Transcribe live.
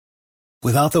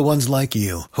Without the ones like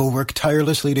you, who work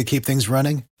tirelessly to keep things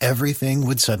running, everything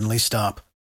would suddenly stop.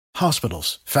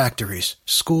 Hospitals, factories,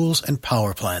 schools, and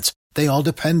power plants, they all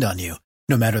depend on you.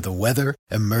 No matter the weather,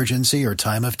 emergency, or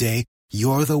time of day,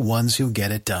 you're the ones who get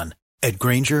it done. At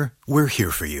Grainger, we're here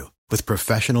for you with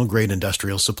professional-grade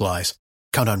industrial supplies.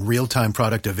 Count on real-time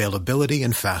product availability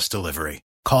and fast delivery.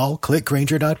 Call,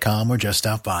 clickgrainger.com, or just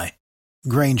stop by.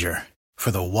 Grainger, for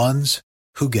the ones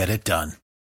who get it done.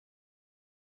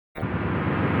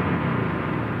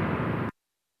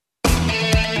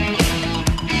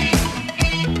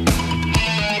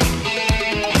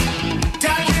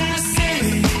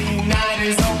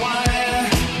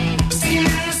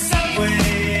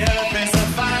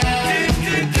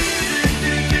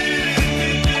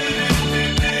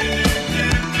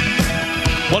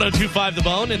 The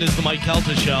Bone. It is the Mike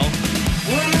Calta Show.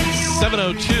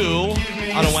 7:02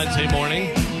 on a Wednesday morning.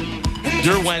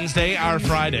 Your Wednesday, our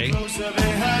Friday.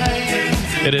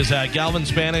 It is Galvin,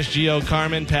 Spanish, Gio,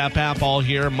 Carmen, Pap, all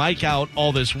here. Mike out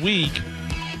all this week.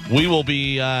 We will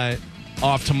be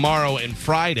off tomorrow and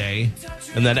Friday,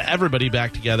 and then everybody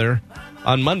back together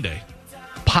on Monday.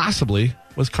 Possibly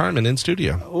with Carmen in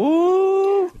studio.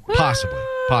 Ooh. Possibly.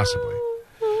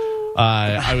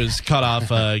 I was cut off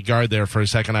guard there for a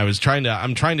second.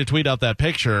 I'm trying to tweet out that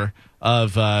picture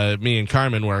of me and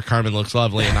Carmen where Carmen looks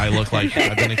lovely and I look like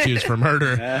I've been accused for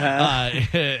murder.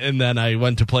 And then I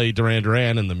went to play Duran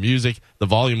Duran and the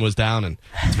volume was down, and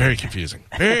it's very confusing.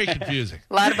 Very confusing.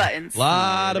 A lot of buttons. A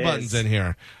lot of buttons in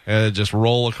here. Just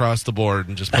roll across the board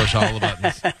and just push all the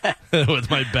buttons with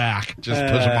my back. Just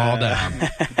push them all down.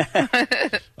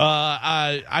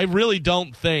 I really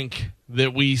don't think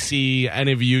that we see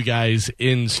any of you guys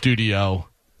in studio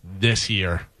this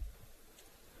year,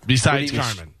 besides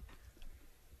Carmen.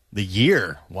 The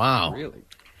year? Wow. Really?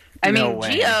 I mean, No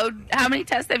way. Gio, how many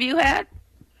tests have you had?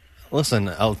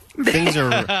 Listen, things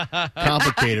are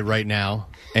complicated right now,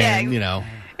 and,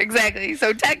 Exactly.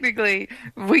 So technically,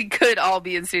 we could all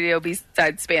be in studio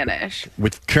besides Spanish.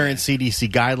 with current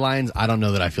CDC guidelines, I don't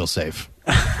know that I feel safe.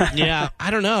 Yeah,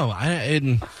 I don't know.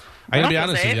 I'm going to be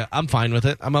honest with you. I'm fine with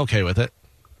it. I'm okay with it.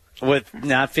 With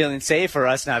not feeling safe or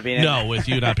us not being in No, with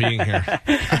you not being here.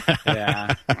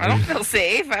 Yeah. I don't feel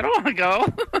safe. I don't want to go.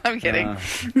 I'm kidding.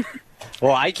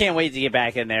 Well, I can't wait to get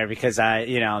back in there because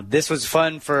this was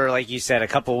fun for, like you said, a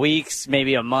couple weeks,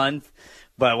 maybe a month.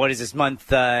 But what is this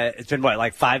month? It's been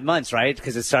like 5 months, right?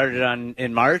 Because it started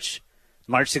in March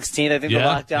 16th. I think the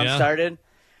lockdown started.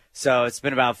 So it's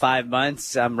been about 5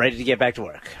 months. I'm ready to get back to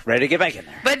work. Ready to get back in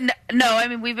there. But no, I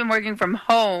mean, we've been working from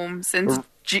home since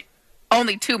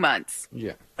only 2 months.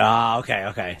 Yeah.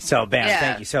 Okay. So, bam,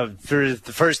 thank you. So for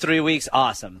the first 3 weeks,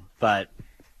 awesome. But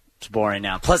it's boring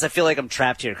now. Plus, I feel like I'm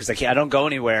trapped here because I don't go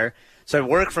anywhere. So I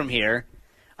work from here.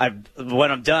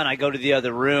 When I'm done, I go to the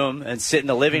other room and sit in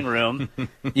the living room.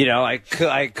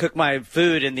 I cook my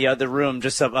food in the other room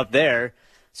just up there.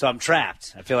 So I'm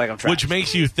trapped. I feel like I'm trapped. Which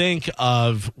makes you think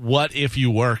of what if you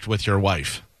worked with your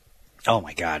wife? Oh,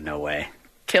 my God, no way.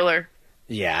 Killer.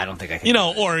 Yeah, I don't think I can.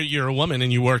 Or you're a woman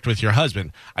and you worked with your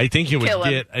husband. I think it would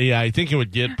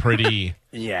get pretty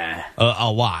Yeah.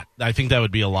 a lot. I think that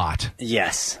would be a lot.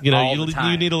 Yes. You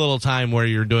you need a little time where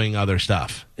you're doing other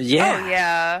stuff. Yeah. Oh,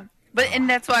 yeah. And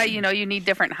that's why, you need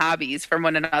different hobbies from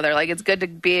one another. Like, it's good to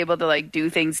be able to, like, do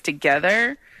things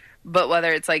together. But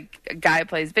whether it's, like, a guy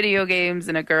plays video games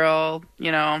and a girl,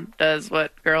 does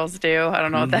what girls do. I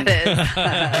don't know what that is.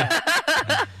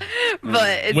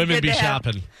 But it's Women good be to have,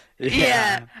 shopping.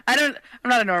 Yeah. I'm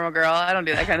not a normal girl. I don't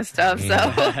do that kind of stuff. So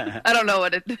I don't know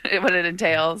what it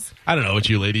entails. I don't know what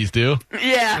you ladies do.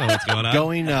 Yeah. I don't know what's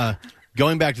going on.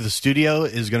 Going back to the studio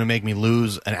is going to make me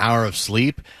lose an hour of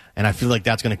sleep, and I feel like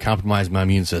that's going to compromise my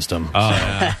immune system. Oh,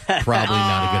 yeah. Probably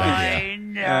not a good idea. I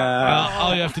know.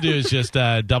 All you have to do is just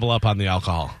double up on the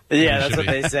alcohol. Yeah, that's what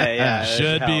they say. Yeah,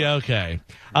 Should be okay.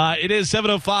 It is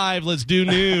 7:05. Let's do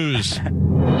news. And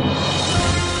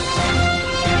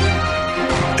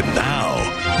now,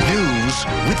 news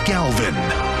with Galvin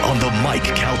on the Mike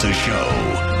Calta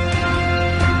Show.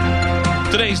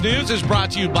 Today's news is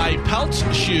brought to you by Pelt's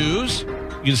Shoes.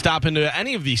 You can stop into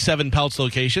any of the 7 Pelt's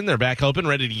locations. They're back open,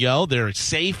 ready to go. They're a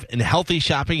safe and healthy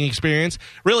shopping experience.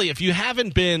 Really, if you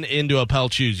haven't been into a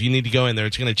Pelt Shoes, you need to go in there.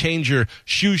 It's going to change your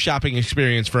shoe shopping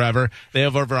experience forever. They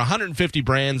have over 150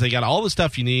 brands. They got all the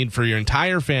stuff you need for your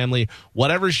entire family.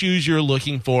 Whatever shoes you're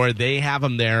looking for, they have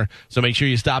them there. So make sure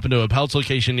you stop into a Pelt's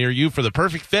location near you for the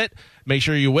perfect fit. Make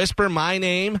sure you whisper my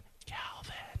name,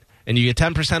 Galvin, and you get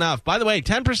 10% off. By the way,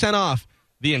 10% off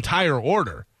the entire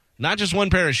order. not just one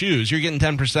pair of shoes. You're getting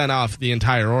 10% off the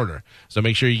entire order. So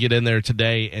make sure you get in there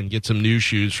today and get some new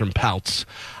shoes from Pelts.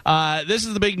 This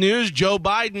is the big news. Joe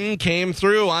Biden came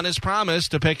through on his promise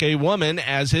to pick a woman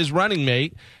as his running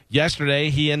mate.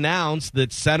 Yesterday, he announced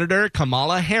that Senator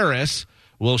Kamala Harris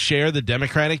will share the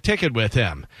Democratic ticket with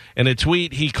him. In a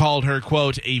tweet, he called her,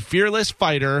 quote, a fearless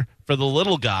fighter for the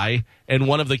little guy and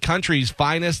one of the country's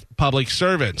finest public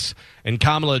servants. And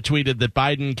Kamala tweeted that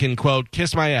Biden can, quote,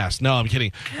 kiss my ass. No, I'm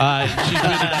kidding. She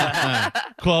tweeted,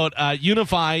 quote,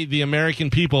 unify the American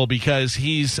people because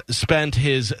he's spent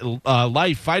his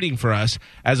life fighting for us.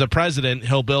 As a president,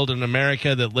 he'll build an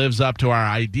America that lives up to our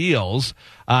ideals.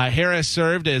 Harris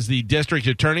served as the district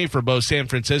attorney for both San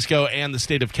Francisco and the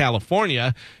state of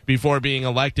California before being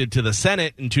elected to the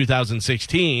Senate in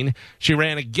 2016. She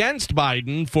ran against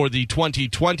Biden for the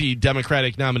 2020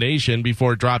 Democratic nomination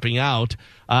before dropping out.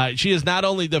 She is not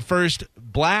only the first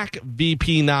black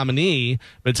VP nominee,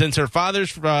 but since her father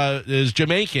is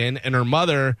Jamaican and her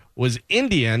mother was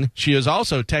Indian, she is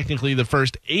also technically the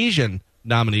first Asian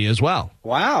nominee as well.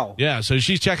 Wow. Yeah, so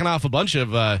she's checking off a bunch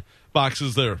of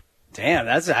boxes there. Damn,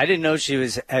 I didn't know she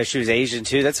was Asian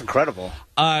too. That's incredible.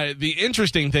 The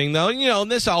interesting thing, though, and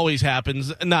this always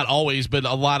happens, not always, but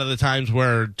a lot of the times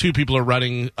where two people are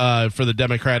running for the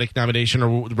Democratic nomination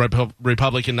or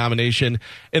Republican nomination,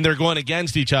 and they're going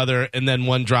against each other, and then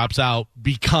one drops out,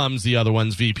 becomes the other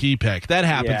one's VP pick. That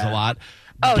happens a lot.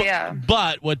 Yeah.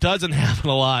 But what doesn't happen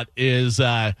a lot is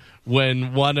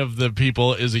when one of the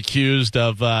people is accused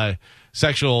of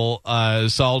sexual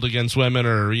assault against women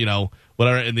or,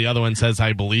 whatever, and the other one says,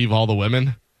 I believe all the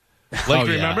women.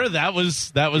 Remember, that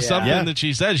was something that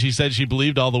she said. She said she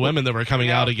believed all the women that were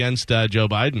coming out against Joe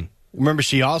Biden. Remember,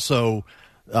 she also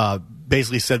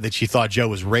basically said that she thought Joe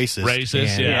was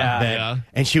racist.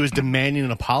 And she was demanding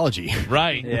an apology.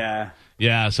 Right.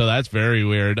 Yeah, so that's very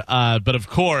weird. But, of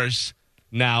course,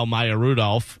 now Maya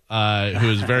Rudolph, who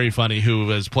is very funny, who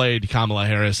has played Kamala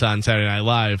Harris on Saturday Night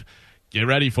Live, get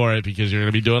ready for it because you're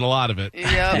going to be doing a lot of it.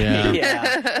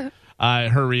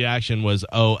 Her reaction was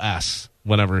OS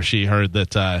whenever she heard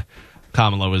that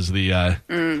Kamala was the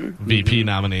VP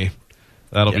nominee.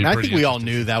 That'll be. I think we all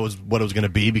knew that was what it was going to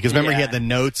be because remember he had the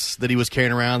notes that he was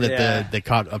carrying around that they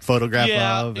caught a photograph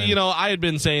of. And I had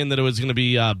been saying that it was going to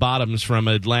be Bottoms from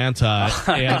Atlanta,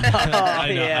 and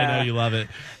I know you love it.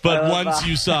 But once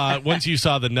you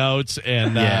saw the notes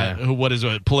and what is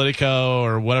it, Politico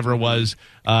or whatever it was,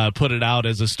 put it out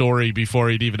as a story before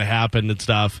it even happened and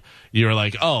stuff, you were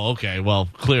like, oh, okay, well,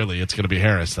 clearly it's going to be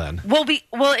Harris then. Well,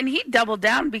 and he doubled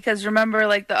down because remember,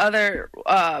 like the other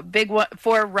big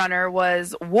forerunner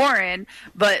was Warren,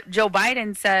 but Joe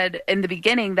Biden said in the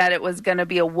beginning that it was going to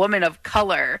be a woman of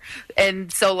color,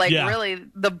 and so really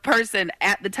the person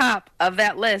at the top of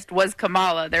that list was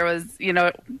Kamala. There was,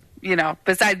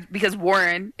 besides because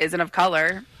Warren isn't of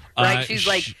color. Right, she's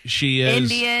she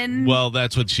is Indian. Well,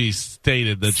 that's what she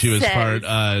stated, that she was part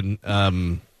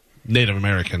Native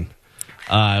American.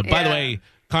 By the way,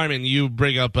 Carmen, you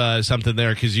bring up something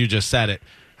there because you just said it.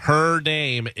 Her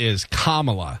name is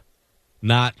Kamala,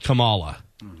 not Kamala.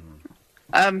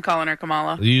 I'm calling her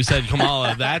Kamala. You said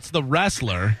Kamala. That's the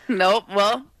wrestler. Nope.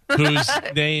 Well, whose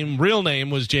real name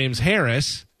was James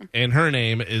Harris. And her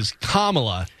name is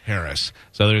Kamala Harris.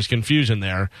 So there's confusion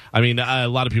there. I mean, a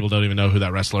lot of people don't even know who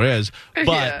that wrestler is.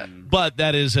 But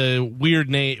that is a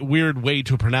weird way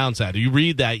to pronounce that. You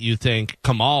read that, you think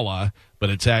Kamala,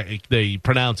 but they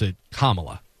pronounce it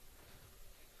Kamala.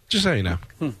 Just so you know.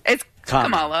 It's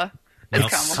Kamala.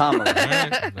 It's Kamala.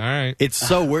 All right. It's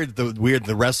so weird.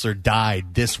 The wrestler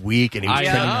died this week, and he was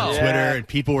trending on Twitter, and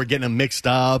people were getting him mixed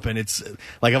up. And it's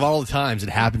like of all the times, it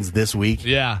happens this week.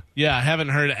 Yeah. I haven't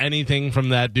heard anything from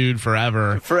that dude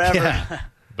forever. Yeah.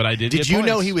 But I did. Did you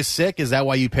know he was sick? Is that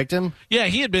why you picked him? Yeah,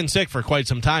 he had been sick for quite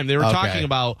some time. They were talking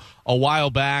about a while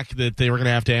back that they were going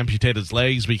to have to amputate his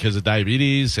legs because of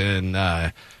diabetes, and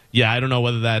I don't know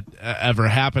whether that ever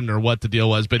happened or what the deal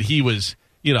was, but he was.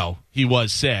 He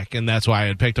was sick, and that's why I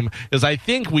had picked him. Because I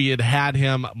think we had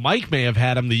him, Mike may have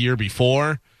had him the year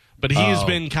before, but he's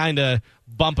been kind of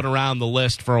bumping around the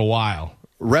list for a while.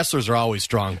 Wrestlers are always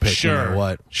strong picks, no matter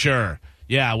what. Sure.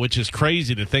 Yeah, which is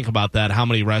crazy to think about that, how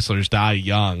many wrestlers die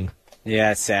young.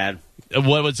 Yeah, it's sad.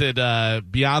 What was it?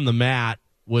 Beyond the Mat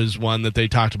was one that they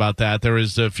talked about that. There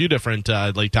was a few different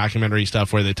documentary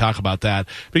stuff where they talk about that,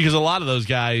 because a lot of those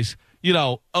guys...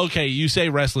 you say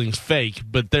wrestling's fake,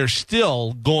 but they're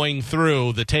still going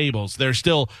through the tables. They're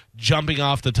still jumping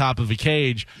off the top of a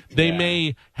cage. They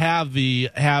may have the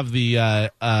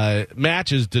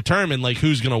matches determine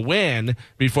who's going to win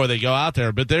before they go out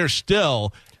there, but they're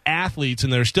still athletes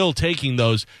and they're still taking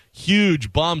those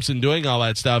huge bumps and doing all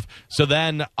that stuff. So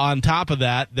then on top of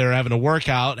that, they're having to work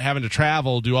out, having to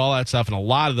travel, do all that stuff, and a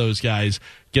lot of those guys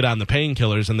get on the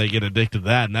painkillers and they get addicted to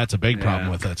that, and that's a big problem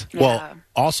with it. Yeah. Well,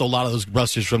 also a lot of those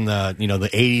wrestlers from the the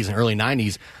 80s and early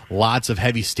 90s, lots of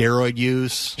heavy steroid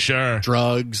use,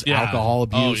 drugs, alcohol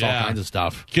abuse, all kinds of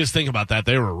stuff. Because think about that,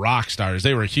 they were rock stars,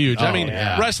 they were huge. I mean,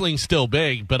 wrestling's still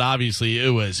big, but obviously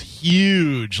it was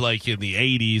huge, like in the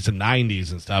 80s and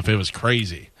 90s and stuff. It was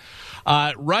crazy.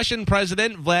 Russian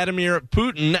President Vladimir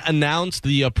Putin announced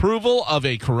the approval of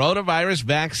a coronavirus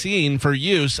vaccine for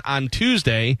use on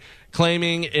Tuesday,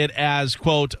 claiming it as,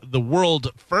 quote, the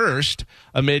world first,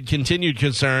 amid continued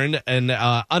concern and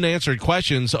unanswered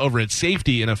questions over its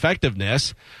safety and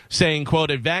effectiveness, saying, quote,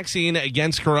 a vaccine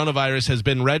against coronavirus has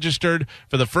been registered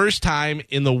for the first time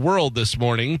in the world this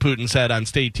morning, Putin said on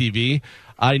state TV.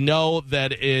 I know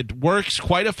that it works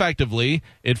quite effectively.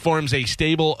 It forms a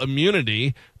stable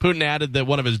immunity. Putin added that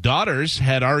one of his daughters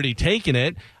had already taken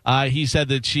it. He said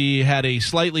that she had a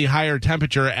slightly higher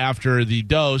temperature after the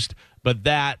dose, but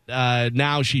that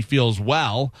now she feels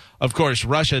well. Of course,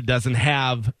 Russia doesn't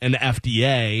have an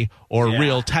FDA or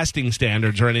real testing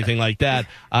standards or anything like that.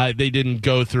 They didn't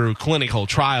go through clinical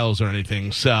trials or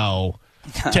anything, so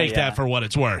take that for what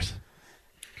it's worth.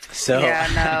 So,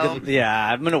 I'm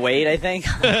going to wait, I think.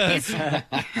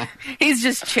 He's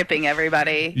just chipping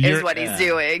everybody is what he's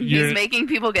doing. He's making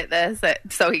people get this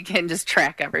so he can just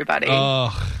track everybody.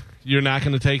 Oh, you're not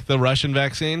going to take the Russian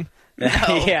vaccine? No.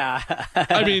 Yeah.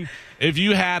 I mean, if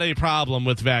you had a problem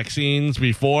with vaccines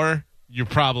before, you're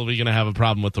probably going to have a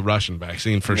problem with the Russian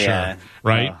vaccine for sure,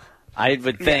 right? I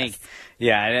would think. Yes.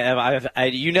 Yeah,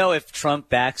 if Trump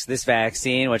backs this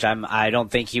vaccine, which I don't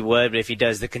think he would, but if he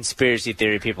does, the conspiracy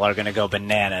theory people are going to go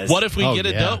bananas. What if we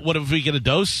what if we get a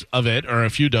dose of it or a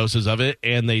few doses of it,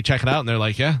 and they check it out and they're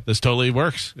like, yeah, this totally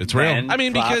works. It's real. I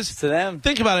mean, because to them.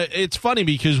 Think about it. It's funny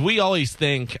because we always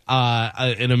think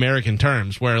in American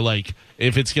terms, where like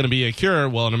if it's going to be a cure,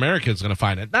 well, an American's going to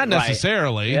find it. Not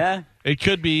necessarily. Yeah. It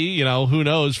could be, who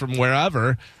knows from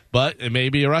wherever. But it may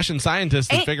be a Russian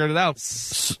scientist that figured it out.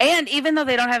 And even though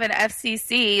they don't have an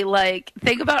FCC, like,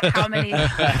 think about how many... Go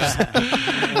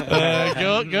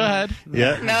ahead.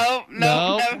 Yeah. No.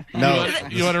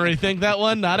 You want to rethink that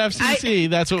one? Not FCC.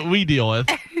 That's what we deal with.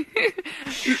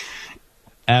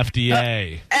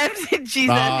 FDA.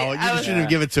 Jesus. Oh, you shouldn't have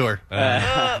given it to her.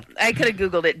 I could have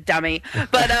Googled it, dummy.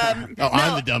 But I'm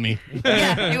the dummy.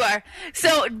 Yeah, you are.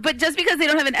 So, but just because they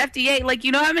don't have an FDA, like,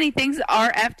 you know how many things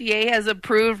our FDA has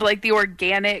approved, like the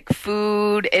organic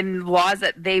food and laws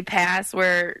that they pass,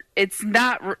 where it's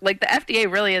not like the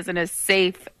FDA really isn't as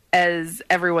safe as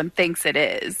everyone thinks it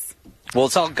is. Well,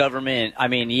 it's all government. I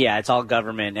mean, it's all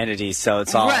government entities, so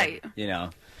it's all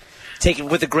take it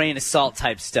with a grain of salt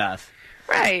type stuff.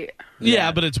 Right.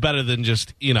 Yeah, but it's better than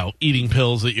just, eating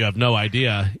pills that you have no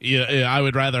idea. I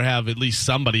would rather have at least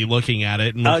somebody looking at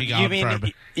it and looking out for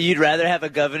it. You'd rather have a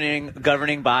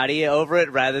governing body over it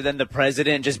rather than the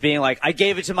president just being like, I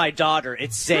gave it to my daughter.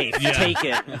 It's safe. Take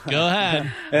it. Go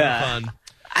ahead. Have fun.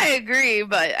 I agree,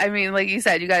 but I mean, like you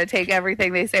said, you got to take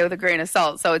everything they say with a grain of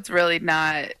salt, so it's really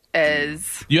not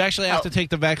as... You actually have to take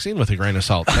the vaccine with a grain of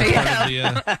salt.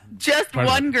 That's just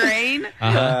one grain?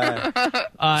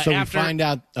 So we find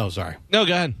out... Oh, sorry. No,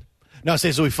 go ahead. No,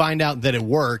 so we find out that it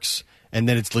works, and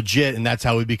then it's legit, and that's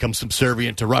how we become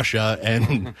subservient to Russia,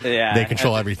 and they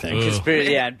control everything.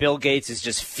 And Bill Gates is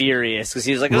just furious, because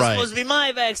he was like, it's supposed to be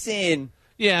my vaccine.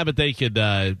 Yeah, but they could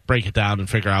break it down and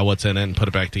figure out what's in it and put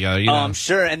it back together. I'm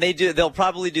sure, and they'll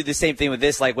probably do the same thing with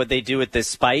this, like what they do with the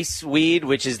spice weed,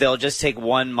 which is they'll just take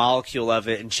one molecule of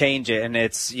it and change it, and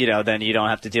it's then you don't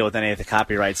have to deal with any of the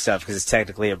copyright stuff because it's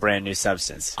technically a brand new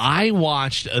substance. I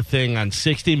watched a thing on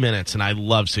 60 Minutes, and I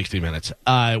love 60 Minutes,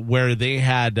 where they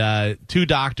had two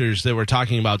doctors that were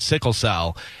talking about sickle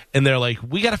cell, and they're like,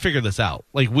 we got to figure this out.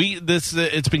 Like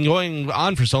it's been going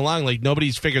on for so long, like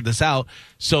nobody's figured this out.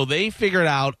 So they figured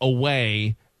out a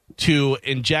way to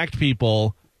inject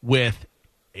people with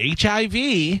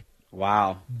HIV.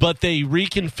 Wow. But they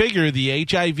reconfigure the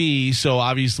HIV so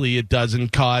obviously it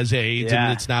doesn't cause AIDS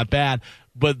and it's not bad.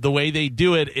 But the way they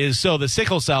do it is so the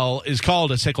sickle cell is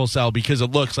called a sickle cell because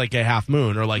it looks like a half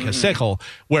moon or like a sickle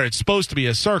where it's supposed to be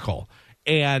a circle.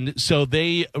 And so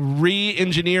they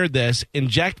re-engineered this,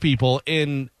 inject people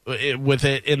with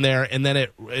it in there, and then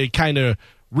it kind of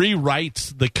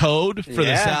rewrites the code for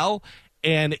the cell.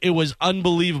 And it was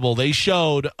unbelievable. They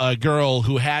showed a girl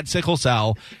who had sickle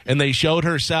cell, and they showed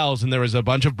her cells, and there was a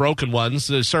bunch of broken ones,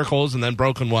 the circles, and then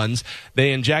broken ones.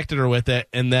 They injected her with it,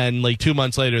 and then like 2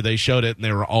 months later, they showed it, and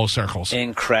they were all circles.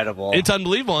 Incredible. It's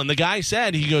unbelievable. And the guy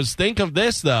said, he goes, think of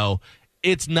this, though.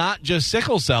 it's not just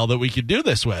sickle cell that we could do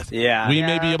this with. Yeah. We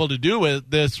may be able to do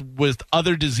this with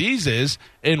other diseases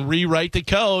and rewrite the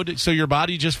code so your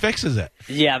body just fixes it.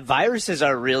 Yeah, viruses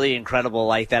are really incredible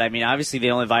like that. I mean, obviously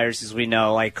the only viruses we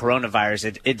know, like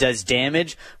coronavirus, it does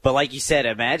damage. But like you said,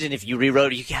 imagine if you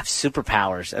rewrote it, you could have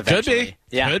superpowers eventually. Could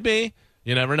be. Yeah. Could be.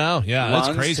 You never know. Yeah, Lungs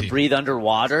that's crazy. to breathe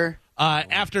underwater.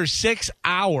 After 6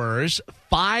 hours,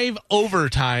 5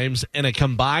 overtimes, and a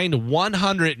combined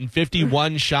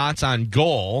 151 shots on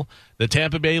goal, the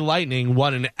Tampa Bay Lightning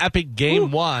won an epic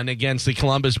Game 1 against the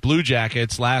Columbus Blue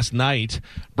Jackets last night.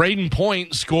 Braden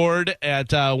Point scored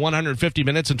at 150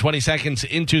 minutes and 20 seconds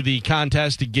into the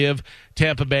contest to give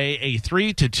Tampa Bay a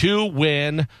 3-2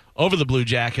 win over the Blue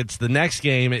Jackets. The next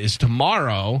game is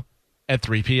tomorrow at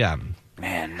 3 p.m.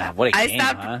 Man, what a game,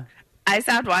 huh? I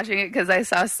stopped watching it because I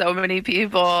saw so many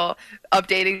people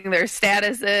updating their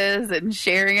statuses and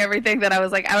sharing everything that I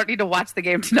was like, I don't need to watch the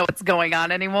game to know what's going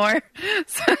on anymore.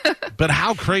 But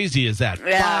how crazy is that?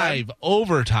 Yeah. 5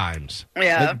 overtimes.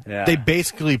 Yeah. They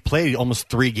basically played almost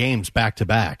 3 games back to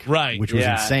back, Right. Which was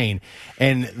insane.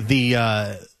 And they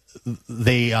broke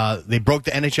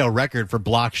the NHL record for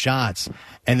blocked shots,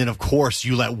 and then of course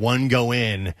you let one go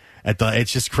in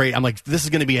it's just crazy. I'm like, this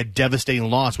is going to be a devastating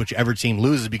loss whichever team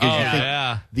loses, because you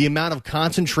think the amount of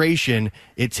concentration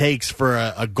it takes for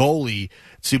a goalie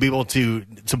to be able to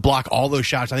block all those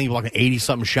shots. I think you block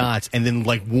 80-something shots, and then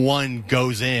like one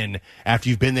goes in after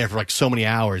you've been there for like so many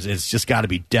hours. It's just got to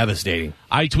be devastating.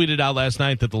 I tweeted out last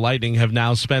night that the Lightning have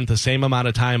now spent the same amount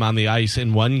of time on the ice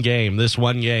in this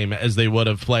one game, as they would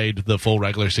have played the full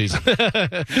regular season.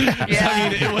 I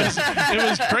mean, it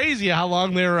was crazy how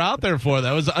long they were out there for.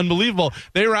 That was unbelievable.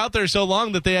 They were out there so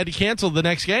long that they had to cancel the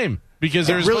next game because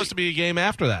there was supposed to be a game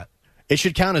after that. It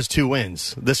should count as 2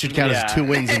 wins. This should count as 2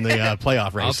 wins in the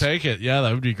playoff race. I'll take it. Yeah,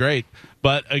 that would be great.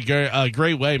 But a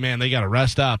great way, man. They got to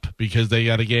rest up because they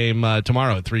got a game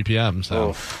tomorrow at 3 p.m.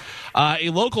 So. A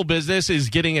local business is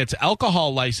getting its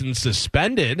alcohol license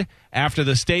suspended after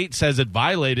the state says it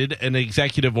violated an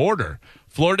executive order.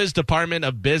 Florida's Department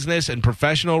of Business and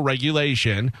Professional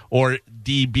Regulation, or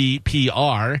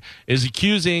DBPR, is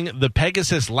accusing the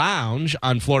Pegasus Lounge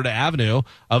on Florida Avenue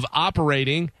of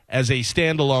operating as a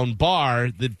standalone bar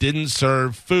that didn't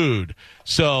serve food.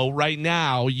 So right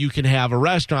now you can have a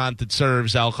restaurant that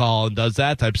serves alcohol and does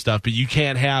that type of stuff, but you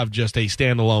can't have just a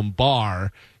standalone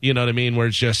bar, you know what I mean, where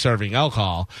it's just serving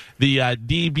alcohol. The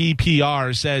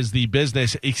DBPR says the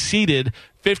business exceeded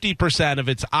 50% of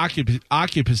its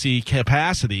occupancy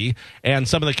capacity, and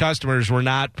some of the customers were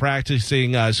not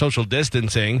practicing social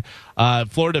distancing.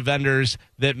 Florida vendors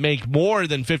that make more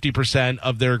than 50%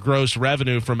 of their gross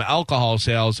revenue from alcohol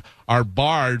sales are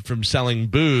barred from selling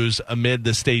booze amid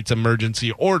the state's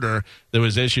emergency order that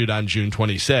was issued on June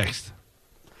 26th.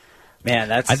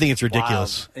 Man, I think it's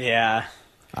ridiculous. Wild. Yeah.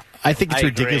 I think it's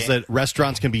ridiculous that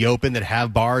restaurants can be open that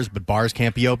have bars, but bars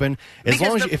can't be open.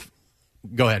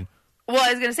 Go ahead. Well,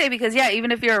 I was going to say, because,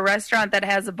 even if you're a restaurant that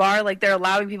has a bar, like, they're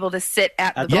allowing people to sit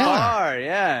at the bar.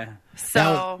 Yeah. So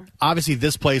now, obviously,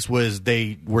 this place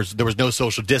there was no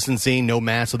social distancing, no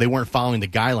mask, so they weren't following the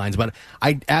guidelines. But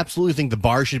I absolutely think the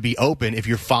bar should be open if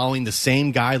you're following the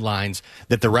same guidelines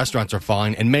that the restaurants are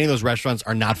following, and many of those restaurants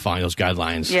are not following those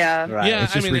guidelines. Yeah, right. Yeah,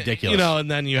 it's just ridiculous. And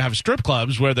then you have strip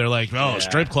clubs where they're like,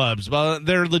 strip clubs. Well,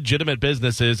 they're legitimate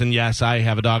businesses, and yes, I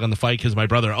have a dog on the fight because my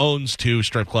brother owns 2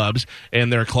 strip clubs,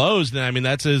 and they're closed. And I mean,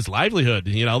 that's his livelihood.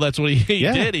 That's what he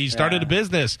did. He started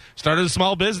a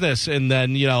small business, and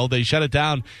then they shut it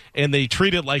down, and they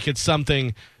treat it like it's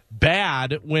something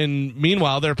bad when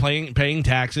meanwhile they're paying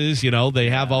taxes. They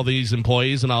have all these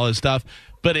employees and all this stuff,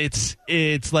 but it's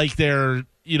like they're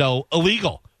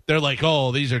illegal. They're like,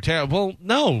 oh, these are terrible. Well,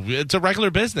 no, it's a regular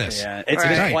business. Yeah, it's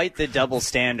been quite the double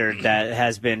standard that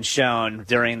has been shown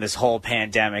during this whole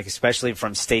pandemic, especially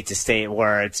from state to state,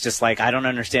 where it's just like, I don't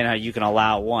understand how you can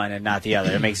allow one and not the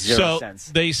other. It makes zero sense.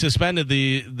 So they suspended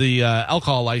the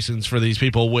alcohol license for these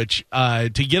people, which to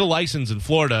get a license in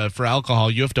Florida for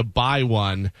alcohol, you have to buy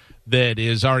one that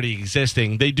is already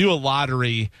existing. They do a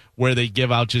lottery where they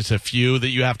give out just a few that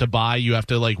you have to buy. You have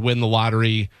to win the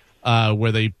lottery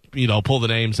where they pull the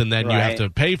names, and then you have to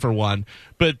pay for one.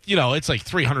 But it's like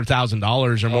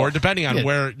 $300,000 or more, depending on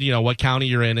where what county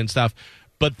you're in and stuff.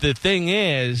 But the thing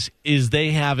is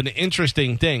they have an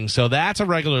interesting thing. So that's a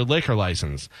regular liquor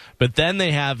license, but then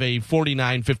they have a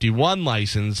 4951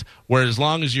 license, where as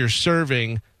long as you're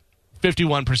serving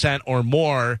 51% or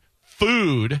more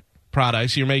food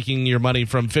products, you're making your money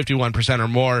from 51% or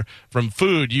more from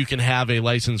food, you can have a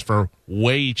license for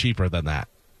way cheaper than that.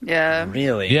 Yeah.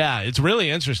 Really? Yeah, it's really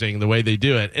interesting the way they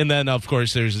do it. And then, of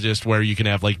course, there's just where you can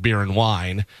have, like, beer and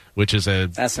wine, which is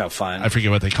That's no fun. I forget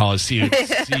what they call it,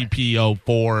 CPO4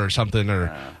 or something,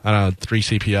 or, I don't know,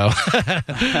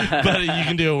 3CPO. But you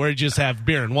can do it where you just have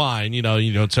beer and wine. You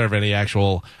don't serve any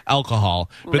actual alcohol.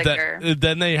 But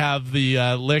then they have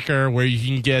the liquor where you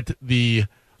can get the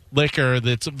liquor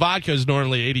that's vodka is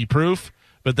normally 80 proof,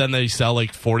 but then they sell,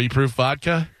 like, 40 proof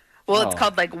vodka. Well, it's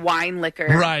called like wine liquor,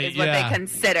 right? Is what they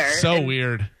consider. So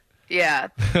weird. Yeah.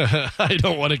 I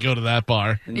don't want to go to that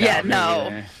bar.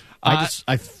 No.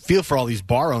 I feel for all these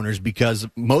bar owners because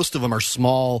most of them are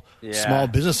small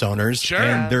business owners, sure.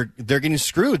 and they're getting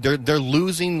screwed. They're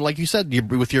losing, like you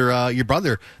said, with your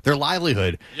brother, their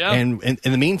livelihood. Yep. And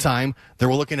in the meantime,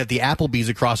 they're looking at the Applebee's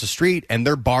across the street, and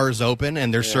their bar's open,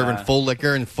 and they're serving full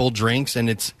liquor and full drinks, and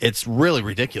it's really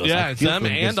ridiculous. Yeah, it's them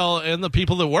and the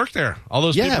people that work there. All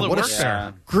those people that work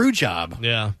there. Screw job.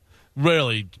 Yeah.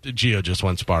 Really, Gio just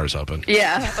wants bars open.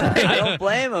 Yeah. I don't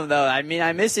blame him, though. I mean,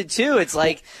 I miss it, too. It's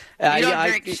like... you don't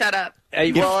drink, shut up.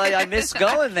 I miss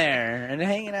going there and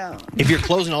hanging out. If you're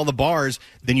closing all the bars,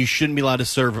 then you shouldn't be allowed to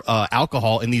serve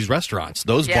alcohol in these restaurants.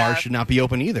 Those bars should not be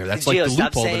open either. That's like the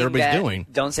loophole that everybody's doing.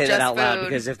 Don't say that out loud,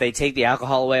 because if they take the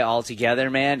alcohol away altogether,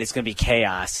 man, it's going to be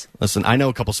chaos. Listen, I know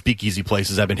a couple speakeasy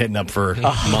places I've been hitting up for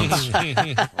months.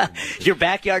 Your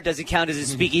backyard doesn't count as a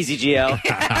speakeasy, Gio.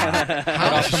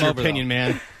 That's your opinion,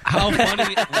 man. How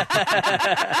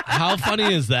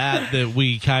funny is that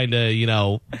we kind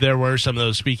of, there were some of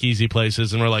those speakeasy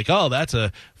places and we're like, oh, that's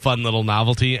a fun little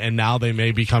novelty, and now they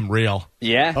may become real.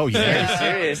 Yeah. Oh, yeah.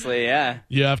 Seriously, yeah.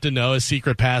 You have to know a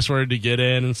secret password to get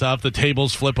in and stuff. The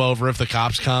tables flip over if the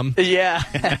cops come.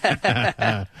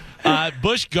 Yeah.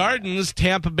 Busch Gardens,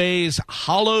 Tampa Bay's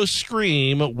Hollow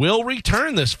Scream, will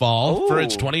return this fall for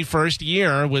its 21st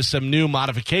year with some new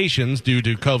modifications due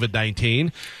to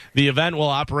COVID-19. The event will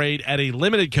operate at a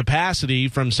limited capacity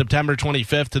from September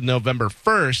 25th to November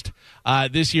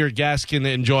 1st. This year, guests can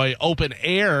enjoy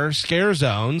open-air scare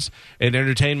zones and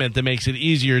entertainment that makes it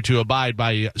easier to abide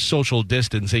by social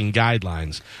distancing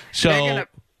guidelines. So,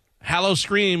 Hollow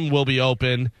Scream will be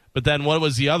open, but then what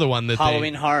was the other one?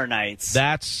 Halloween Horror Nights.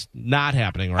 That's not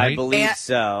happening, right? I believe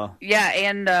so. Yeah,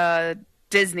 and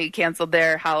Disney canceled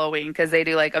their Halloween because they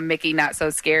do like a Mickey Not So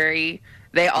Scary.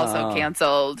 They also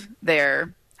canceled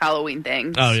their Halloween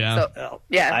thing. Oh, yeah. So,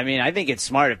 yeah. I mean, I think it's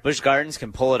smart. If Busch Gardens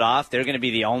can pull it off, they're going to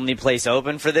be the only place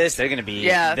open for this. They're going to be.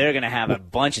 Yeah. They're going to have a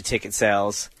bunch of ticket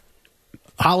sales.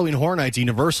 Halloween Horror Nights,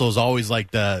 Universal is always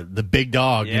like the big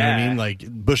dog. You know what I mean? Like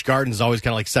Busch Gardens is always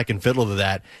kind of like second fiddle to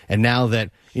that. And now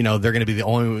that they're going to be the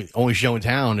only show in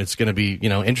town, it's going to be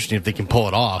interesting if they can pull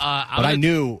it off. But I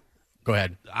knew. Go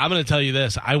ahead. I'm going to tell you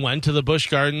this. I went to the Busch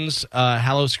Gardens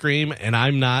Hollow Scream, and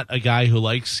I'm not a guy who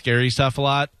likes scary stuff a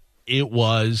lot. It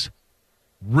was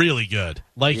really good.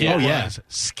 Like, it was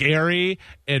scary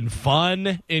and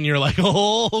fun, and you're like,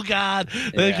 oh, God,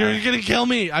 you're going to kill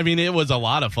me. I mean, it was a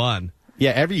lot of fun.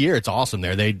 Yeah, every year it's awesome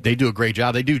there. They do a great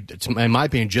job. They do, in my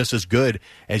opinion, just as good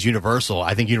as Universal.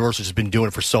 I think Universal's just been doing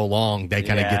it for so long, they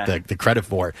kind of get the credit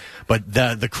for it. But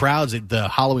the crowds at the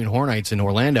Halloween Horror Nights in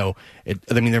Orlando,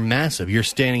 they're massive. You're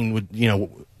standing with,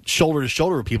 shoulder to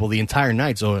shoulder with people the entire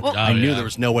night. So I knew there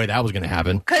was no way that was going to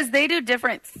happen. Because they do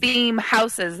different theme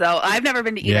houses, though. I've never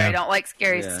been to either. I don't like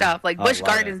scary stuff. Like Busch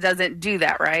Gardens doesn't do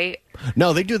that, right?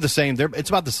 No, they do the same. It's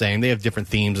about the same. They have different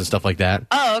themes and stuff like that.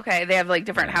 Oh, okay. They have like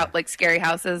different like scary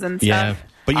houses and stuff. Yeah,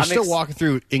 but you're still walking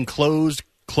through enclosed,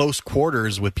 close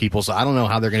quarters with people. So I don't know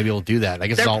how they're going to be able to do that. I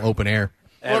guess it's all open air.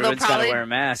 Everyone's got to wear a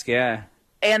mask. Yeah.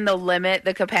 And they'll limit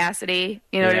the capacity,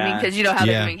 you know what I mean? Because how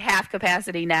they're doing half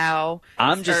capacity now.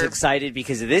 I'm just excited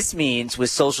because this means with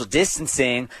social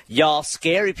distancing, y'all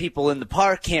scary people in the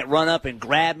park can't run up and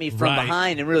grab me from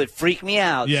behind and really freak me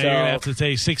out. Yeah, you're going to have to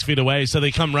stay 6 feet away. So they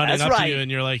come running up to you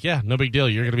and you're like, yeah, no big deal.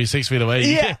 You're going to be 6 feet away.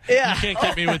 You can't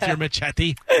get me with your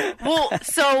machete. Well,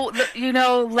 so,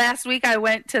 last week I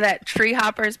went to that Tree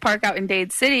Hoppers Park out in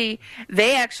Dade City.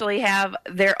 They actually have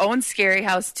their own scary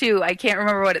house, too. I can't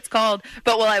remember what it's called,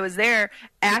 but while I was there,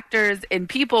 actors and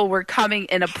people were coming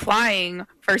and applying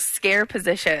for scare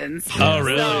positions. Oh,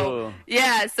 really?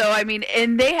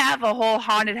 And they have a whole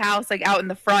haunted house like out in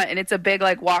the front, and it's a big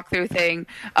like walkthrough thing.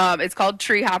 It's called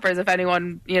Tree Hoppers. If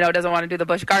anyone doesn't want to do the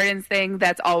Busch Gardens thing,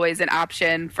 that's always an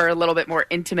option for a little bit more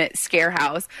intimate scare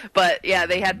house. But yeah,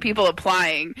 they had people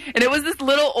applying, and it was this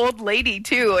little old lady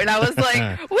too, and I was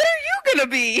like, "What are you gonna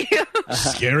be?"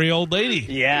 Scary old lady.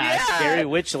 Yeah, scary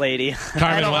witch lady.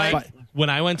 Carmen, When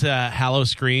I went to Hallow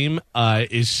Scream,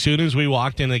 as soon as we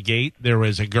walked in the gate, there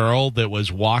was a girl that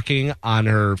was walking on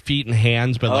her feet and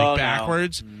hands, but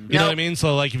backwards. No. You know what I mean?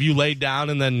 So like if you laid down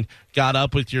and then got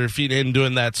up with your feet in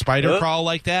doing that spider crawl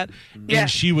like that, and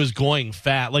she was going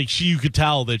fast. Like you could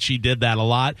tell that she did that a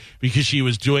lot because she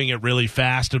was doing it really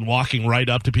fast and walking right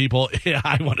up to people. Yeah,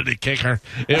 I wanted to kick her.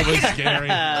 It was scary.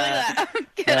 I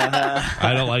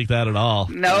don't like that at all.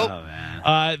 Nope. Oh,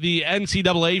 man. The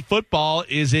NCAA football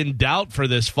is in doubt for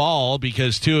this fall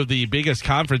because two of the biggest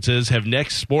conferences have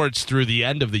nixed sports through the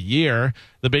end of the year.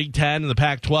 The Big Ten and the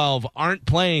Pac-12 aren't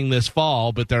playing this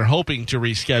fall, but they're hoping to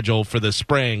reschedule for the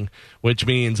spring, which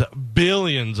means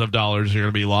billions of dollars are going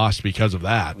to be lost because of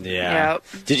that. Yeah. Yep.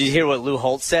 Did you hear what Lou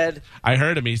Holtz said? I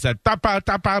heard him. He said, "Tap, tap,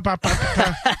 tap, tap, tap,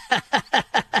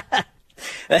 tap."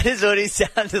 That is what he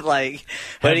sounded like.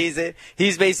 But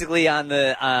he's basically on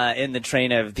the in the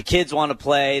train of the kids want to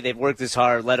play. They've worked this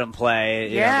hard. Let them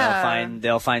play. You know,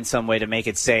 they'll find some way to make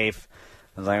it safe.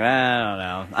 I was like,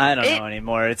 I don't know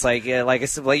anymore. It's like you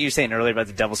were saying earlier about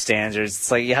the double standards. It's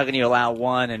like, how can you allow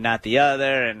one and not the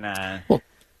other? And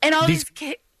all these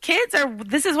kids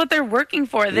this is what they're working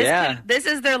for. This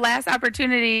is their last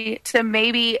opportunity to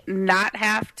maybe not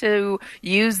have to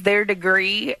use their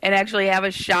degree and actually have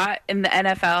a shot in the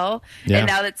NFL. Yeah. And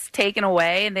now that's taken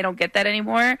away and they don't get that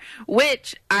anymore,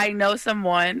 which I know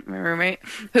someone, my roommate,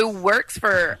 who works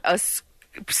for a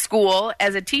school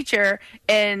as a teacher,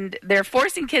 and they're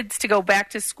forcing kids to go back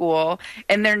to school,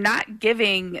 and they're not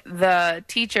giving the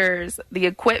teachers the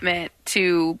equipment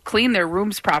to clean their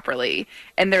rooms properly,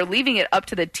 and they're leaving it up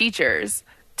to the teachers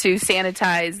to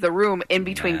sanitize the room in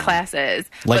between classes.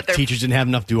 Like teachers didn't have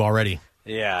enough to do already.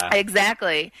 Yeah.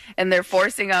 Exactly. And they're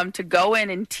forcing them to go in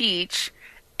and teach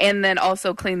and then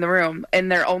also clean the room,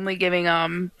 and they're only giving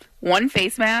them one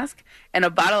face mask and a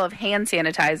bottle of hand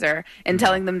sanitizer and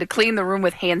telling them to clean the room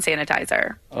with hand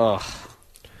sanitizer. Ugh.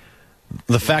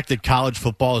 The fact that college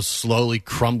football is slowly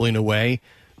crumbling away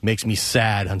makes me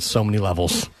sad on so many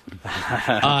levels.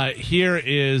 Here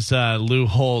is Lou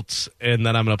Holtz, and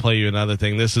then I'm going to play you another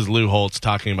thing. This is Lou Holtz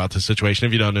talking about the situation.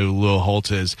 If you don't know who Lou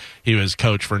Holtz is, he was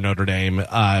coach for Notre Dame,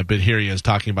 but here he is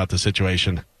talking about the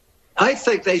situation. I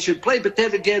think they should play, but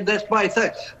then again, that's my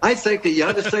thing. I think that you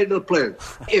ought to say to the players,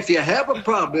 if you have a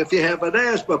problem, if you have an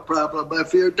asthma problem,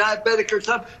 if you're diabetic or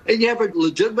something, and you have a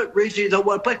legitimate reason you don't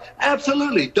want to play,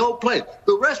 absolutely, don't play.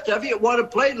 The rest of you want to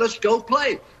play, let's go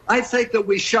play. I think that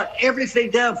we shut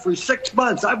everything down for 6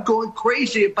 months. I'm going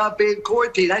crazy about being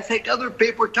quarantined. I think other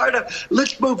people are tired of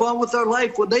let's move on with our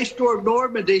life. When they stormed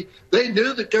Normandy, they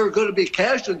knew that there were going to be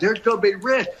casualties, there's going to be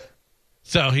risk.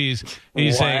 So he's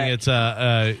saying it's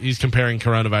he's comparing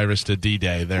coronavirus to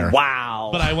D-Day there. Wow!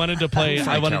 But I wanted to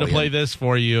play this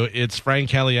for you. It's Frank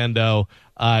Caliendo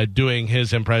doing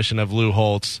his impression of Lou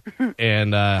Holtz.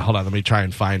 And hold on, let me try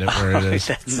and find it where it is.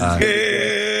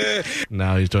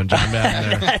 No, he's doing John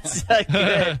Madden there. That's so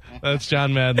good. That's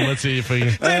John Madden. Let's see if we can.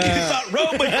 You thought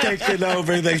Roman taking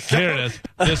over the show. Here it is.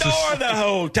 This is the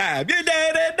whole time. You did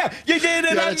it. No, you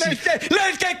didn't understand.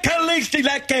 Let's get Khaleesi.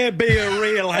 That can't be a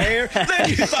real hair. Then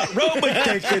you thought Roman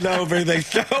taking over the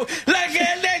show. Let's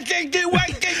do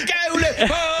what can go.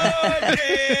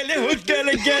 Who's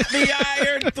gonna get the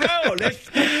Iron Throne?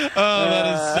 Oh, that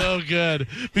is so good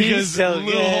because so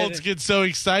Lou good. Holtz gets so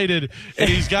excited and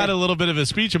he's got a little bit of a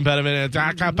speech impediment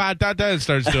and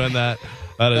starts doing that.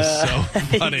 That is so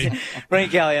funny.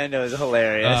 Frank Caliendo is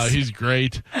hilarious. He's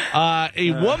great.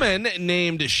 A woman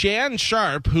named Shan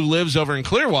Sharp, who lives over in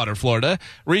Clearwater, Florida,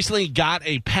 recently got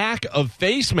a pack of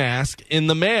face masks in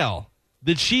the mail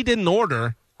that she didn't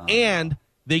order, and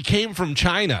they came from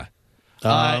China.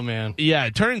 Oh, man. Yeah,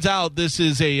 it turns out this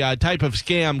is a type of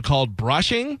scam called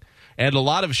brushing, and a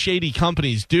lot of shady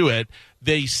companies do it.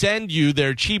 They send you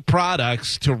their cheap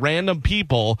products to random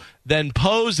people, then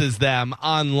pose as them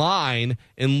online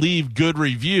and leave good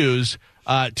reviews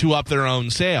to up their own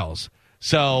sales.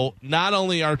 So not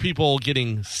only are people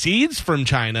getting seeds from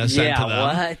China sent to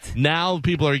them, now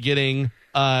people are getting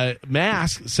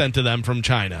masks sent to them from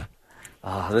China.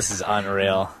 Oh, this is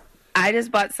unreal. I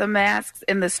just bought some masks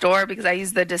in the store because I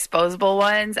use the disposable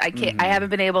ones. I haven't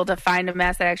been able to find a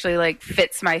mask that actually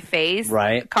fits my face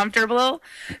comfortable.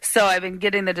 So I've been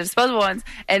getting the disposable ones,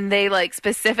 and they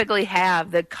specifically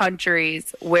have the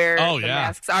countries where the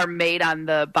masks are made on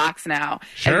the box now.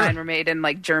 Sure. And mine were made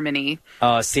in Germany.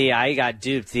 Oh, see, I got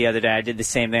duped the other day. I did the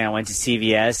same thing. I went to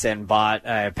CVS and bought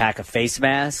a pack of face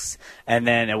masks, and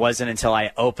then it wasn't until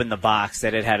I opened the box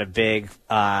that it had a big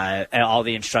all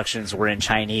the instructions were in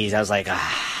Chinese. I was like,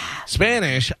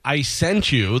 Spanish, I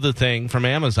sent you the thing from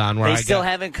Amazon where they still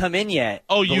haven't come in yet.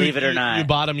 Oh, believe it or not. You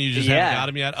bought them, you just haven't got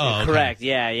them yet? Oh, okay. Correct.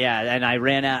 Yeah. And I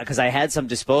ran out because I had some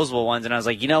disposable ones, and I was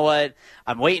like, you know what?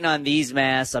 I'm waiting on these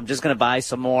masks. I'm just going to buy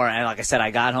some more. And like I said,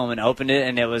 I got home and opened it,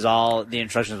 and it was all, the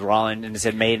instructions were all in, and it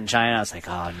said made in China. I was like,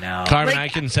 oh, no. Carmen, I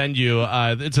can send you,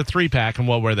 it's a 3-pack, and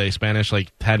what were they, Spanish,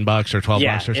 like $10 or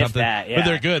 $12 or something? That, yeah. But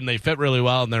they're good, and they fit really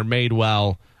well, and they're made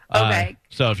well. Okay.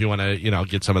 So if you want to,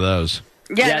 get some of those.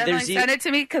 Yeah, send it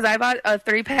to me because I bought a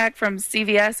 3-pack from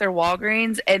CVS or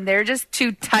Walgreens, and they're just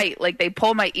too tight. Like, they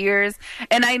pull my ears,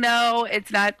 and I know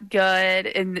it's not good,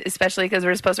 and especially because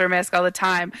we're supposed to wear masks all the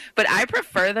time. But I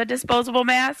prefer the disposable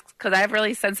masks because I have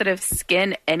really sensitive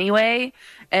skin anyway,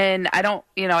 and I don't,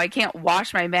 I can't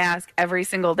wash my mask every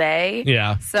single day.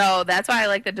 Yeah. So that's why I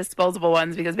like the disposable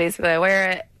ones because basically I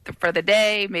wear it for the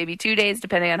day, maybe 2 days,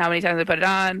 depending on how many times I put it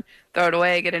on, throw it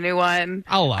away, get a new one.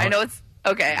 I'll allow I know it's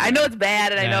okay. I know it's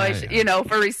bad, and I know I should,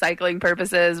 for recycling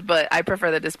purposes, but I prefer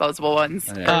the disposable ones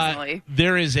personally.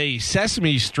 There is a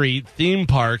Sesame Street theme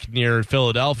park near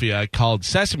Philadelphia called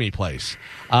Sesame Place.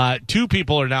 2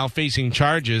 people are now facing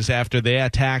charges after they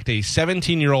attacked a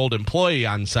 17-year-old employee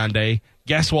on Sunday.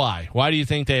 Guess why? Why do you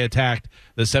think they attacked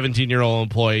the 17-year-old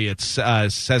employee at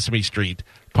Sesame Street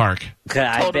Park?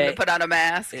 Told him to put on a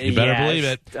mask. You better believe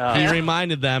it. He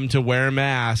reminded them to wear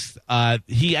masks.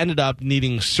 He ended up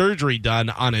needing surgery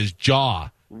done on his jaw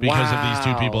because of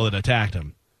these 2 people that attacked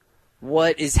him.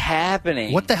 What is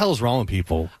happening? What the hell is wrong with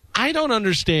people? I don't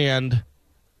understand.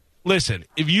 Listen,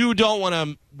 if you don't want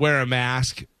to wear a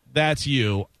mask, that's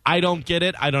you. I don't get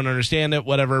it. I don't understand it,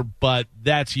 whatever, but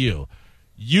that's you.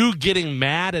 You getting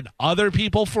mad at other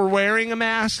people for wearing a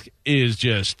mask is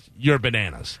just, you're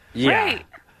bananas. Yeah. Right.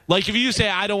 Like, if you say,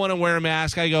 I don't want to wear a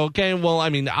mask, I go, okay, well, I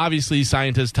mean, obviously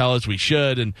scientists tell us we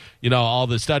should, and, all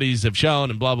the studies have shown,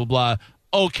 and blah, blah, blah.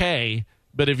 Okay,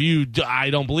 but if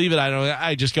I don't believe it,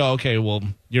 I just go, okay, well,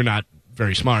 you're not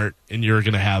very smart, and you're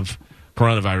going to have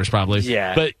coronavirus probably.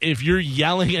 Yeah. But if you're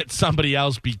yelling at somebody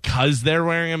else because they're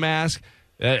wearing a mask,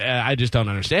 I just don't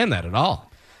understand that at all.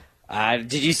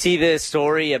 Did you see the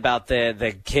story about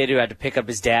the kid who had to pick up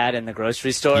his dad in the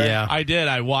grocery store? Yeah, I did.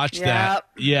 I watched that.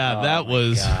 Yeah, that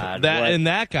was God. that. And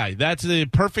that guy, that's the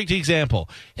perfect example.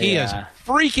 He is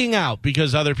freaking out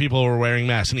because other people were wearing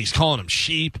masks, and he's calling them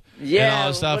sheep and all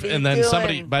this stuff. And then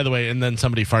somebody, by the way,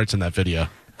 somebody farts in that video.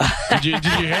 Did you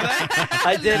hear that?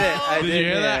 I did it. Did you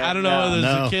hear that? I don't know whether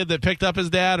it's the kid that picked up his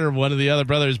dad or one of the other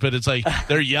brothers, but it's like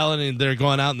they're yelling and they're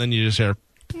going out, and then you just hear.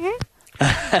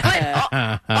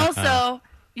 But also,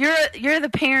 you're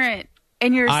the parent,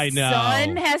 and your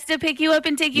son has to pick you up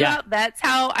and take you out. That's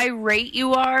how irate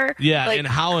you are. Yeah, and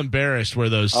how embarrassed were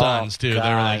those sons, too. God.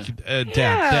 They were like,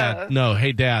 Dad, no.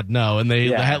 Hey, Dad, no. And they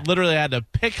literally had to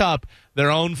pick up their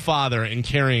own father and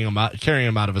carrying him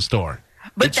out of a store.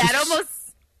 But that almost...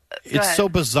 It's so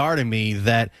bizarre to me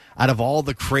that out of all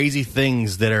the crazy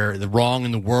things that are wrong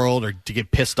in the world or to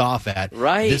get pissed off at,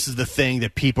 this is the thing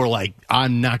that people are like,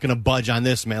 I'm not going to budge on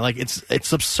this, man. Like,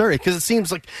 it's absurd because it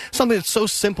seems like something that's so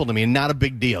simple to me and not a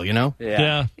big deal,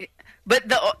 Yeah. But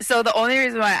the only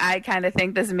reason why I kind of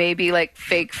think this may be like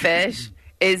fake fish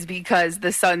is because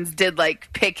the sons did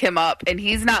like pick him up, and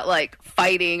he's not like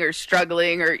fighting or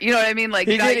struggling or you know what I mean. Like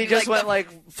he did. He just went like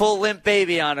full limp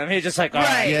baby on him. He just like, all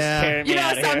right, yeah. You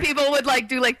know, some people would like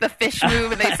do like the fish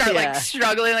move, and they start like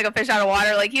struggling like a fish out of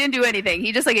water. Like he didn't do anything.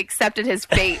 He just like accepted his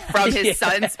fate from his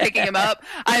sons picking him up.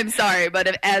 I'm sorry, but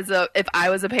if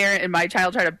I was a parent and my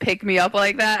child tried to pick me up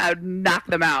like that, I would knock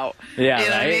them out. Yeah, you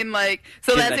know what I mean. Like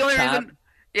so that's the only reason.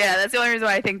 Yeah, that's the only reason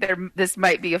why I think this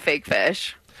might be a fake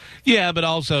fish. Yeah, but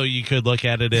also you could look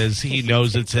at it as he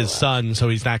knows it's his son, so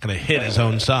he's not going to hit his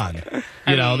own son.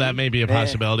 That may be a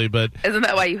possibility, but... Isn't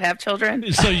that why you have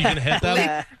children? So you can hit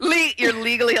them? You're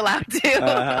legally allowed to.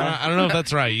 I don't know if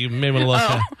that's right. You may want to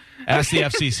look ask the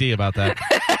FCC about that.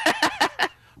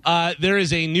 There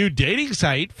is a new dating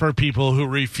site for people who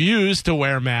refuse to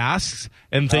wear masks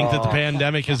and think that the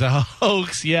pandemic is a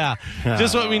hoax. Yeah,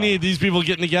 just what we need. These people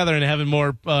getting together and having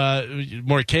more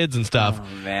kids and stuff. Oh,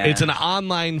 man. It's an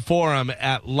online forum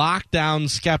at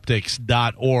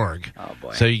lockdownskeptics.org. Oh,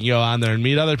 boy. So you can go on there and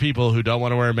meet other people who don't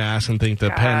want to wear masks and think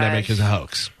the pandemic is a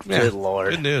hoax. Good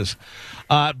Lord. Good news.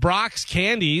 Brock's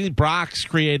Candy. Brock's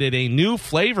created a new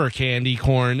flavor candy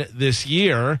corn this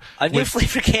year. A new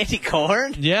flavor candy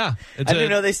corn? Yeah. I didn't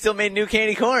know they still made new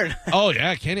candy corn. Oh,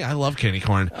 yeah, candy. I love candy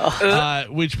corn,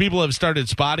 which people have started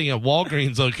spotting at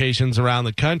Walgreens locations around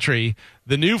the country.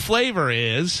 The new flavor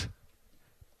is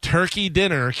turkey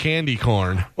dinner candy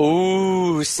corn.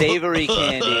 Ooh, savory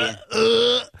candy.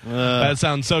 That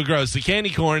sounds so gross. The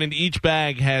candy corn in each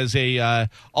bag has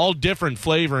all different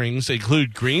flavorings. They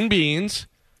include green beans,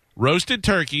 roasted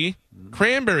turkey,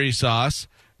 cranberry sauce,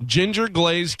 ginger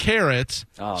glazed carrots,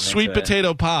 sweet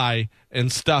potato pie,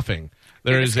 and stuffing.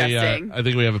 There is I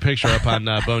think we have a picture up on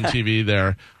Bone TV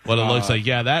there, what it looks like.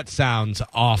 Yeah, that sounds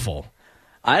awful.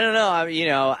 I don't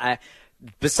know.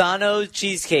 Bassano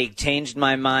cheesecake changed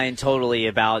my mind totally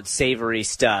about savory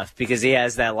stuff because he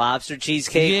has that lobster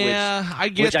cheesecake. Yeah, I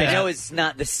get which that. I know is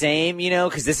not the same,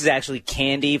 because this is actually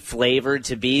candy flavored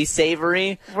to be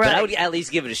savory. Right. But I would at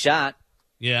least give it a shot.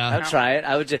 Yeah. I would try it.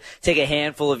 I would just take a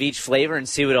handful of each flavor and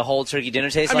see what a whole turkey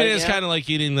dinner tastes like. I mean, it's kind of like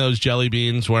eating those jelly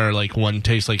beans where, like, one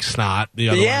tastes like snot, the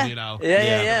other one,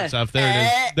 Yeah. Stuff. There it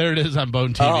is. There it is on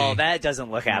Bone TV. Oh, that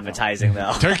doesn't look appetizing,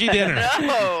 though. Turkey dinner.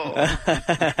 No.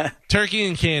 Turkey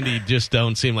and candy just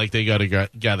don't seem like they go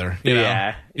together. You know?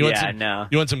 Yeah. No.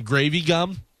 You want some gravy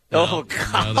gum? No,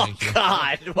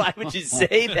 God. Why would you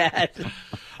say that?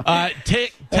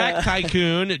 Tech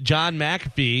tycoon John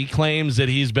McAfee claims that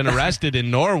he's been arrested in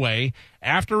Norway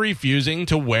after refusing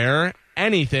to wear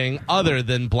anything other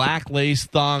than black lace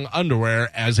thong underwear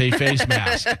as a face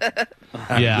mask.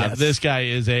 This guy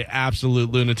is a absolute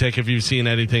lunatic. If you've seen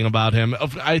anything about him,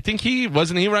 I think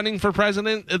wasn't he running for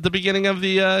president at the beginning of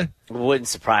the wouldn't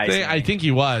surprise me. I think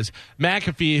he was.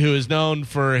 McAfee, who is known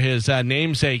for his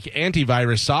namesake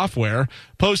antivirus software,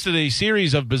 posted a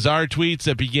series of bizarre tweets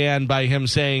that began by him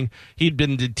saying he'd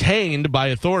been detained by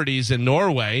authorities in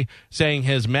Norway, saying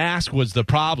his mask was the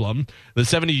problem. The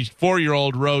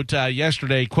 74-year-old wrote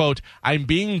yesterday, quote, "I'm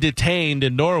being detained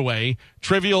in Norway.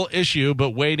 Trivial issue,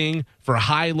 but waiting for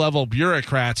high-level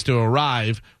bureaucrats to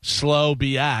arrive. Slow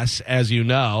BS, as you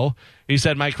know." He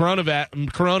said, "My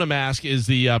corona mask is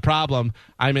the problem.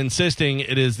 I'm insisting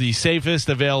it is the safest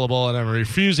available, and I'm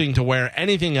refusing to wear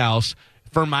anything else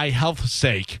for my health's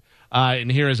sake." And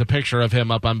here is a picture of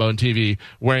him up on Bone TV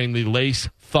wearing the lace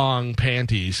thong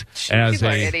panties. People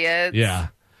are idiots. Yeah.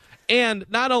 And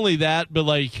not only that, but,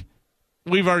 like,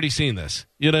 we've already seen this.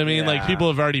 You know what I mean? Yeah. Like, people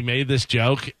have already made this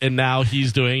joke, and now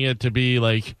he's doing it to be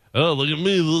like, oh, look at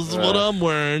me, this is what I'm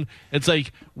wearing. It's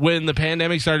like when the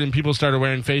pandemic started and people started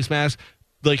wearing face masks,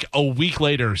 like a week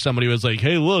later, somebody was like,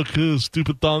 hey, look,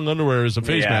 stupid thong underwear is a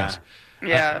face mask.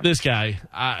 Yeah. This guy,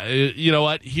 you know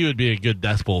what? He would be a good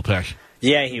Death Bowl pick.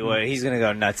 Yeah, he would. He's going to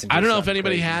go nuts. And I don't know if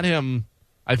anybody had him.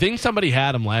 I think somebody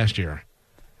had him last year.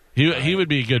 He would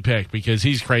be a good pick because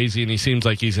he's crazy and he seems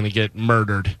like he's going to get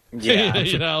murdered. Yeah.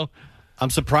 You know? I'm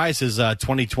surprised his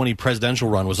 2020 presidential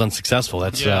run was unsuccessful.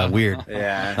 That's weird.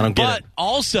 Yeah. I don't get it. But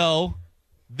also,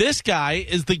 this guy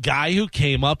is the guy who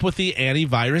came up with the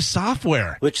antivirus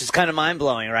software. Which is kind of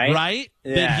mind-blowing, right? Right?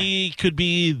 Yeah. That he could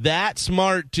be that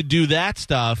smart to do that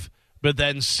stuff, but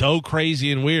then so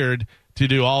crazy and weird to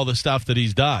do all the stuff that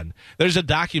he's done. There's a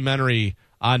documentary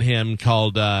on him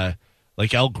called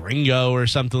like El Gringo or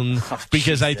something,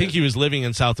 because I think he was living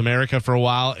in South America for a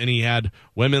while and he had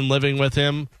women living with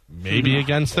him, maybe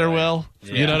against their will.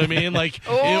 Yeah. You know what I mean? Like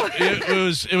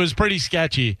it was pretty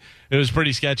sketchy. It was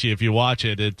pretty sketchy. If you watch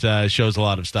it, it shows a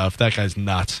lot of stuff. That guy's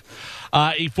nuts.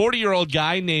 A 40-year-old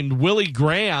guy named Willie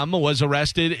Graham was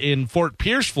arrested in Fort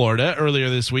Pierce, Florida earlier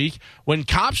this week when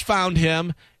cops found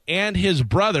him and his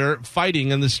brother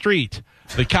fighting in the street.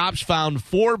 The cops found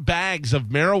 4 bags of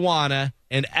marijuana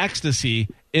and ecstasy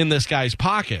in this guy's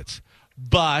pockets.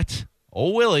 But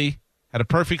old Willie had a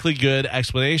perfectly good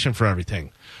explanation for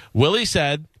everything. Willie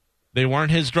said they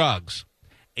weren't his drugs.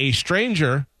 A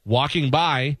stranger walking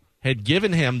by had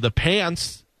given him the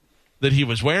pants that he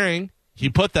was wearing. He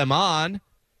put them on,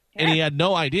 and he had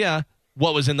no idea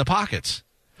what was in the pockets.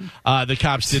 The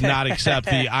cops did not accept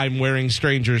the "I'm wearing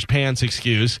strangers' pants"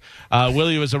 excuse.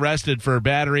 Willie was arrested for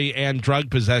battery and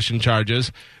drug possession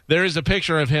charges. There is a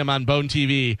picture of him on Bone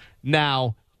TV.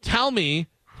 Now, tell me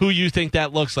who you think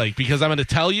that looks like, because I'm going to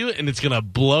tell you, and it's going to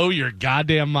blow your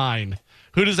goddamn mind.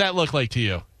 Who does that look like to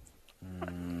you?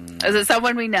 Is it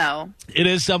someone we know? It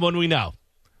is someone we know.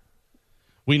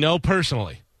 We know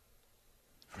personally.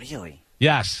 Really?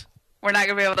 Yes. We're not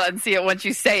going to be able to unsee it once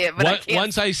you say it, but I can't.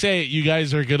 Once I say it, you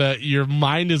guys are your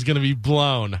mind is going to be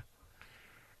blown.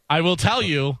 I will tell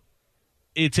you,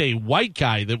 it's a white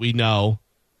guy that we know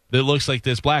that looks like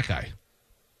this black guy.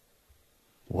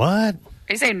 What?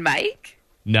 Are you saying Mike?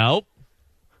 Nope.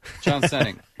 John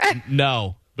Senning.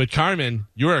 No. But Carmen,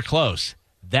 you are close.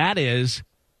 That is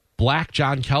Black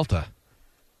John Calta.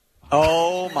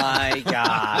 Oh my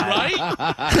God! Right?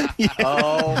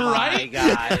 Oh my Right?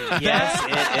 God! Yes,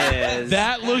 it is.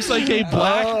 That looks like a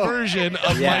black version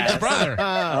of Mike's brother.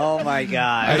 Oh my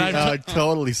God! And I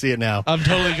totally see it now. I'm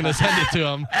totally going to send it to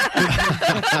him.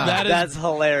 That's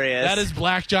hilarious. That is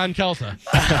Black John Calta.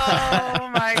 Oh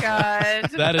my God!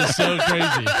 That is so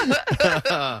crazy.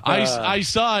 I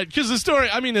saw it because the story.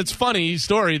 I mean, it's funny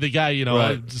story. The guy,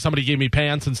 Right. somebody gave me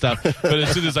pants and stuff. But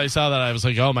as soon as I saw that, I was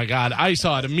like, oh my God! I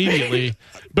saw it immediately.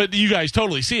 But you guys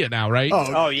totally see it now, right?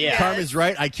 Oh yeah. Carmen's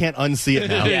right. I can't unsee it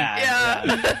now.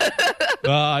 Yeah.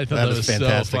 I thought that was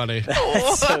fantastic. so funny.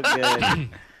 That's so good.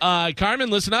 Carmen,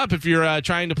 listen up. If you're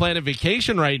trying to plan a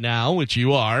vacation right now, which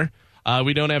you are,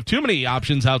 we don't have too many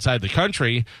options outside the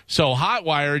country. So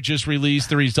Hotwire just released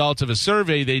the results of a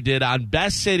survey they did on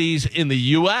best cities in the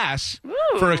U.S.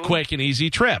 for a quick and easy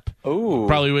trip. Ooh.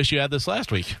 Probably wish you had this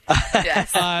last week.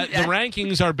 Yes. The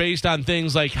rankings are based on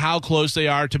things like how close they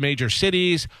are to major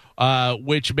cities,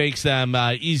 which makes them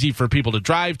easy for people to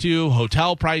drive to,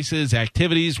 hotel prices,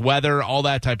 activities, weather, all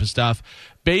that type of stuff.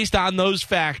 Based on those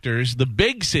factors, the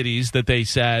big cities that they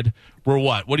said were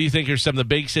what? What do you think are some of the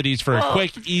big cities for a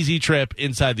quick, easy trip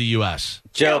inside the U.S.?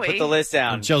 Joe, Joey. put the list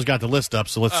down. Joe's got the list up,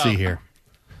 so let's see here.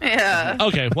 Yeah.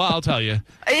 Okay, well, I'll tell you.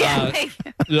 Yeah.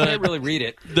 Can't really read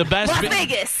it. The best Las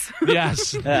Vegas.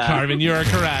 Yes, Carmen, you are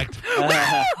correct.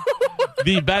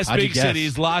 The best How'd you big guess?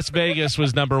 cities, Las Vegas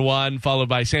was number one, followed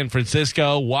by San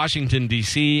Francisco, Washington,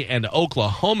 D.C., and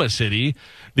Oklahoma City.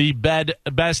 The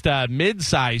best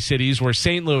mid-sized cities were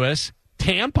St. Louis,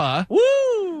 Tampa,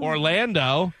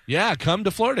 Orlando. Yeah, come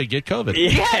to Florida, get COVID.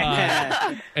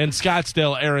 Yeah. And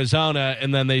Scottsdale, Arizona.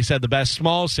 And then they said the best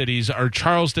small cities are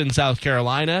Charleston, South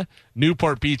Carolina,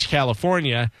 Newport Beach,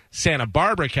 California, Santa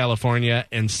Barbara, California,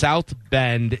 and South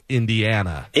Bend,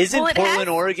 Indiana. Isn't Well, it Portland, has-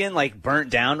 Oregon, burnt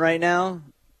down right now?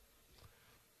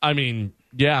 I mean,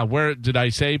 yeah, where did I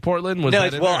say Portland? Was No,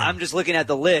 that in well, there? I'm just looking at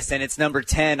the list, and it's number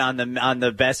 10 on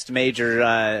the best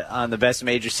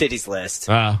major cities list.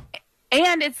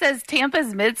 And it says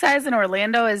Tampa's midsize and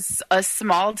Orlando is a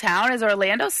small town. Is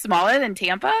Orlando smaller than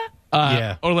Tampa?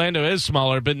 Yeah. Orlando is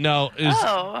smaller, but no.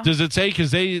 Does it say?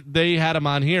 Because they had them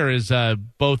on here as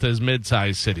both as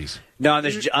mid-sized cities. No, on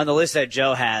the list that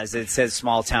Joe has, it says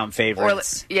small town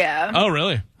favorites. Yeah. Oh,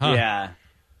 really? Huh. Yeah.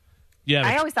 Yeah.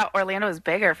 I always thought Orlando was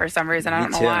bigger for some reason. I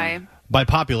don't know too. why. By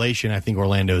population, I think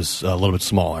Orlando's a little bit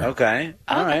smaller. Okay.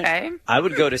 All right. Okay. I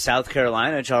would go to South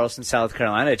Carolina, Charleston, South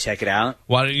Carolina, to check it out.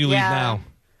 Why don't you leave Yeah.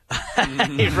 now?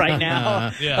 Right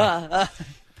now. Yeah.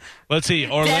 Let's see.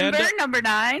 Orlando. Denver, number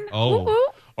 9. Oh. Woo-hoo.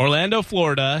 Orlando,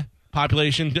 Florida.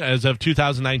 Population as of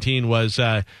 2019 was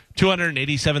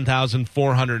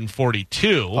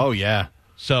 287,442. Oh, yeah.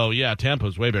 So, yeah,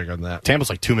 Tampa's way bigger than that. Tampa's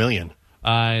like 2 million.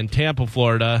 In Tampa,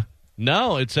 Florida,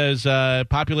 no, it says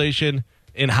population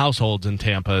in households in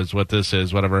Tampa is what this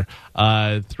is, whatever.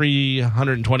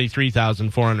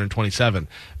 323,427.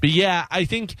 But, yeah, I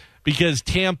think because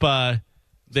Tampa,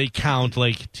 they count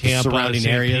like Tampa, Surrounding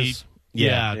St. areas. Pete,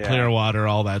 yeah, Clearwater,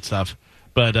 all that stuff.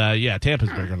 But, yeah, Tampa's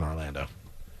bigger than Orlando.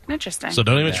 Interesting. So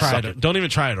don't even try it. Don't even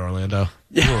try it, Orlando.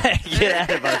 Get out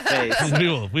of our face.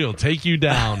 We will take you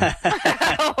down.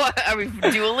 Are we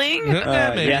dueling?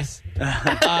 Maybe. Yes.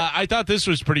 I thought this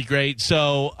was pretty great.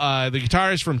 So the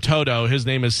guitarist from Toto, his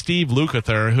name is Steve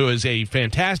Lukather, who is a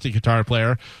fantastic guitar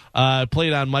player.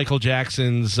 Played on Michael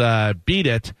Jackson's "Beat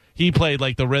It." He played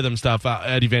like the rhythm stuff.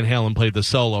 Eddie Van Halen played the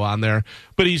solo on there,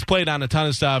 but he's played on a ton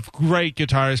of stuff. Great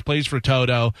guitarist, plays for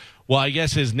Toto. Well, I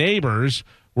guess his neighbors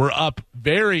were up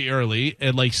very early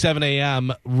at like 7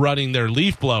 a.m. running their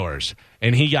leaf blowers,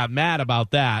 and he got mad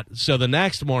about that. So the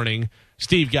next morning,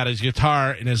 Steve got his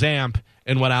guitar and his amp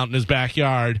and went out in his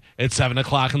backyard at 7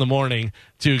 o'clock in the morning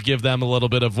to give them a little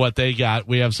bit of what they got.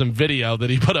 We have some video that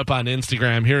he put up on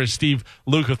Instagram. Here is Steve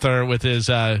Lukather with his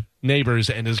neighbors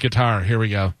and his guitar. Here we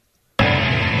go.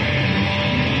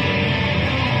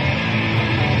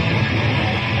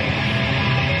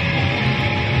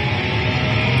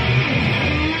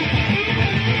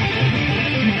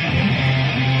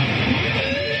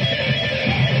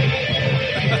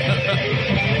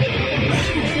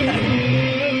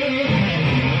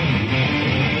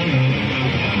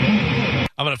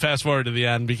 I'm going to fast forward to the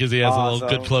end because he has a little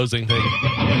good closing thing.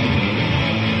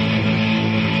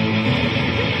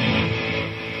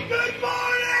 Good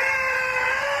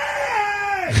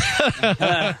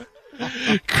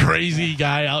morning! Crazy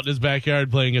guy out in his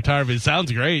backyard playing guitar, but it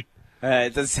sounds great.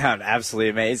 It does sound absolutely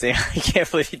amazing. I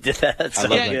can't believe he did that. That's so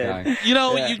good. Guy.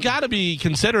 You got to be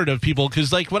considerate of people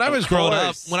because, like, when I was growing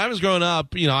up,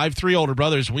 I have 3 older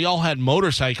brothers. We all had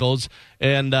motorcycles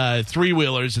and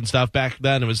 3-wheelers and stuff. Back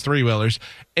then, it was 3-wheelers,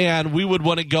 and we would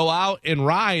want to go out and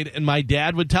ride. And my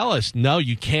dad would tell us, "No,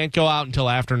 you can't go out until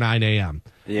after 9 a.m."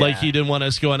 Yeah. Like he didn't want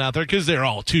us going out there because they're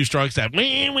all 2 strokes that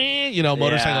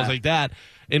motorcycles like that.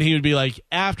 And he would be like,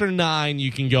 after 9, you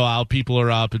can go out. People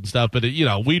are up and stuff. But,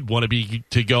 we'd want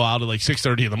to go out at like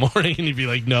 6:30 in the morning. And he'd be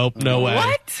like, nope, no way.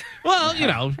 What? Well,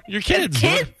 your kids.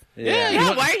 Kids?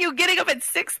 Yeah. Why are you getting up at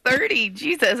 6:30?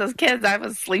 Jesus, as kids, I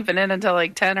was sleeping in until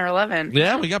like 10 or 11.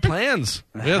 Yeah, we got plans.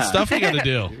 We got stuff we got to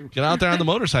do. Get out there on the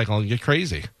motorcycle and get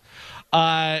crazy.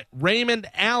 Raymond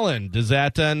Allen. Does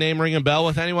that name ring a bell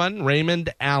with anyone?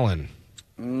 Raymond Allen.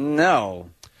 No.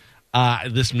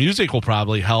 This music will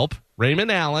probably help.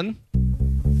 Raymond Allen.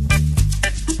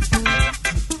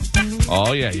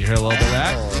 Oh, yeah, you hear a little bit of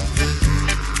that?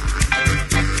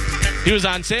 He was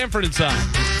on Sanford and Son.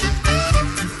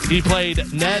 He played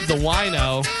Ned the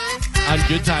Wino on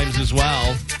Good Times as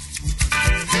well.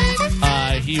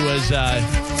 He was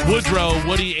Woodrow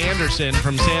Woody Anderson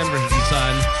from Sanford and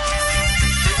Son.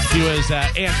 He was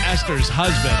Aunt Esther's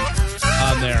husband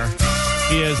on there.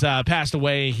 He has passed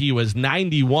away. He was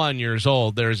 91 years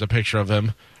old. There's a picture of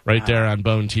him right there on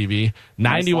Bone TV.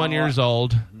 91 years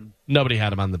old. Nobody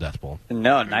had him on the death pool.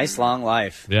 No, nice long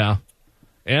life. Yeah.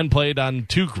 And played on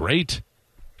 2 great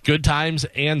Good Times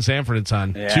and Sanford and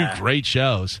Son. Yeah. 2 great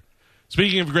shows.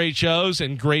 Speaking of great shows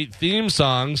and great theme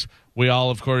songs, we all,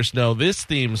 of course, know this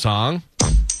theme song.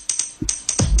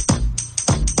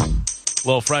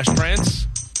 Little Fresh Prince.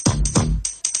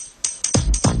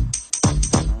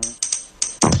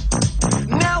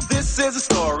 Now this is a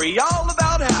story all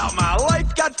about how my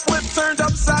life got flipped, turned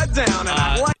upside down.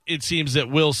 And it seems that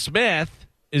Will Smith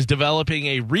is developing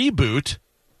a reboot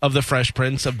of The Fresh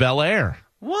Prince of Bel-Air.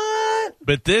 What?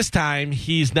 But this time,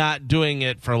 he's not doing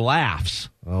it for laughs.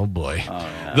 Oh, boy. Oh,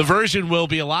 yeah. The version will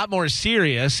be a lot more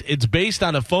serious. It's based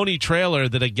on a phony trailer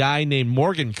that a guy named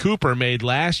Morgan Cooper made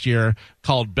last year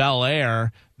called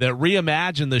Bel-Air that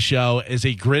reimagined the show as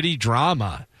a gritty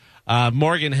drama.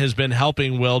 Morgan has been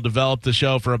helping Will develop the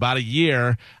show for about a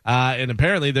year, and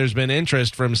apparently there's been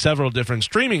interest from several different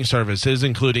streaming services,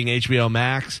 including HBO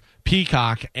Max,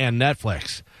 Peacock, and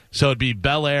Netflix. So it'd be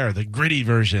Bel-Air, the gritty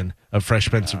version of Fresh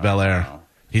Prince of Bel-Air.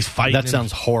 He's fighting. That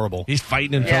sounds horrible. He's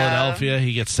fighting in Philadelphia.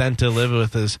 He gets sent to live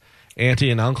with his auntie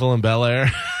and uncle in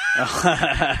Bel-Air.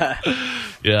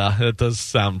 Yeah, it does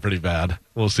sound pretty bad.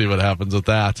 We'll see what happens with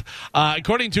that.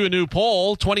 According to a new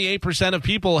poll, 28% of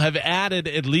people have added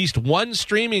at least one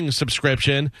streaming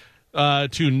subscription to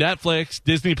Netflix,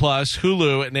 Disney Plus,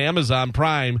 Hulu, and Amazon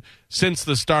Prime since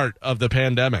the start of the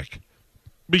pandemic.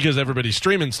 Because everybody's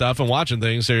streaming stuff and watching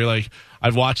things, so you're like,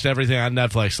 I've watched everything on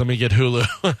Netflix. Let me get Hulu.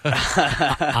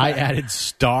 I added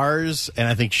Stars and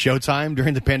I think Showtime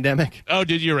during the pandemic. Oh,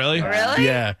 did you really? Really?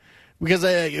 Yeah. Because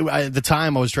at the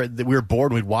time we were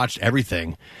bored. We'd watched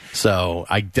everything, so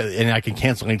I can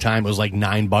cancel any time. It was like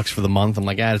 $9 for the month. I'm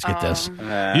like, let's get this.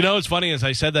 What's funny is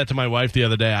I said that to my wife the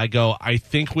other day. I go, I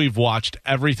think we've watched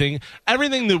everything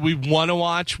that we want to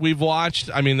watch. We've watched.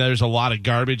 I mean, there's a lot of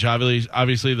garbage,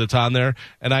 obviously that's on there.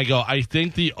 And I go, I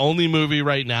think the only movie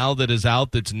right now that is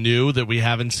out that's new that we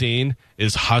haven't seen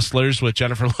is Hustlers with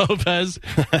Jennifer Lopez,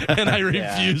 and I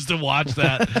refuse to watch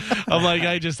that. I'm like,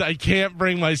 I can't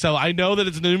bring myself. I know that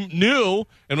it's new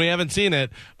and we haven't seen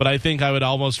it, but I think I would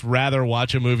almost rather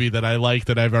watch a movie that I like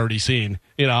that I've already seen.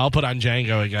 I'll put on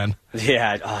Django again.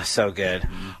 Yeah, so good.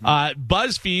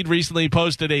 BuzzFeed recently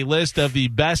posted a list of the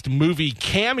best movie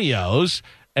cameos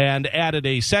and added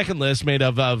a second list made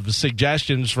of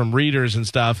suggestions from readers and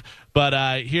stuff.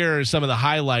 But here are some of the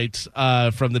highlights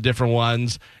from the different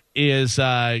ones. Is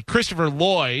Christopher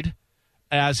Lloyd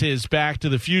as his Back to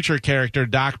the Future character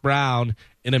Doc Brown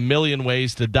in A Million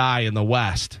Ways to Die in the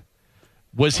West.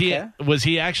 Was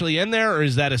he actually in there, or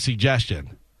is that a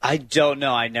suggestion? I don't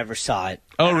know. I never saw it.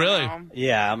 Oh, really?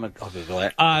 Yeah, I'll Google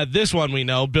it. This one we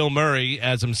know, Bill Murray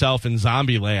as himself in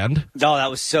Zombieland. Oh,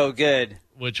 that was so good.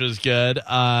 Which was good.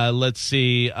 Let's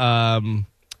see. The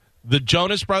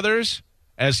Jonas Brothers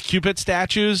as Cupid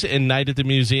statues in Night at the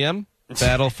Museum.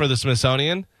 Battle for the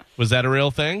Smithsonian. Was that a real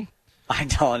thing? I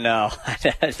don't know. I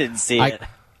didn't see it.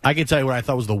 I can tell you what I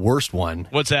thought was the worst one.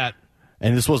 What's that?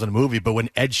 And this wasn't a movie, but when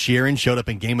Ed Sheeran showed up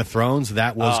in Game of Thrones,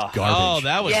 that was garbage. Oh,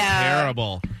 that was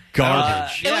terrible.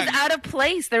 Garbage. It was out of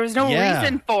place. There was no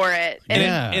reason for it.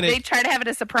 And they tried to have it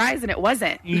a surprise, and it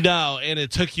wasn't. No, and it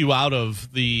took you out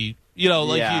of the... you're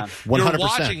 100%.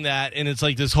 watching that, and it's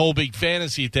like this whole big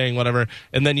fantasy thing, whatever,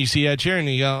 and then you see Ed Sheeran, and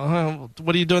you go,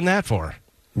 what are you doing that for?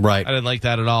 Right. I didn't like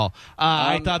that at all.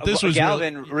 I thought this was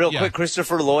Galvin. Real quick,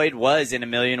 Christopher Lloyd was in A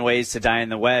Million Ways to Die in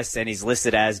the West, and he's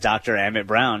listed as Dr. Emmett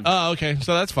Brown. Oh, okay.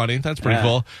 So that's funny. That's pretty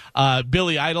cool.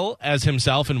 Billy Idol as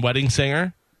himself in Wedding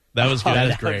Singer. That was good.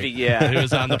 That is great. He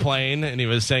was on the plane and he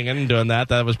was singing and doing that.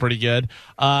 That was pretty good.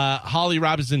 Holly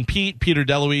Robinson Pete, Peter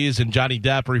DeLuise, and Johnny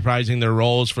Depp reprising their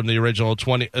roles from the original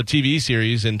TV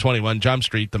series in 21 Jump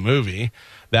Street, the movie.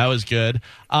 That was good.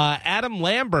 Adam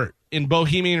Lambert in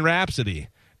Bohemian Rhapsody.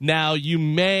 Now, you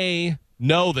may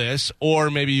know this,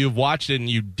 or maybe you've watched it and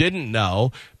you didn't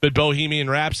know, but Bohemian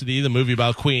Rhapsody, the movie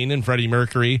about Queen and Freddie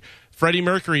Mercury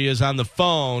is on the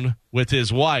phone with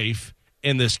his wife,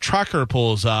 and this trucker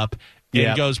pulls up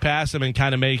and goes past him and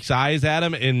kind of makes eyes at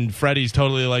him, and Freddie's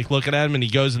totally like looking at him, and he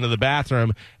goes into the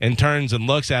bathroom and turns and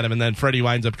looks at him, and then Freddie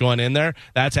winds up going in there.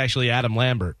 That's actually Adam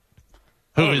Lambert,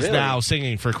 who is now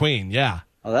singing for Queen. Yeah.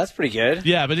 Oh, that's pretty good.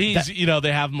 Yeah, but he's,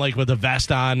 they have him like with a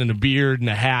vest on and a beard and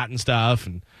a hat and stuff.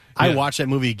 And I watched that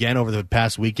movie again over the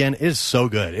past weekend. It is so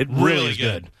good. It really is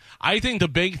good. I think the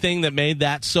big thing that made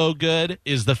that so good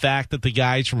is the fact that the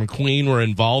guys from Queen were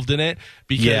involved in it,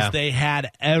 because they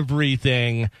had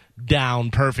everything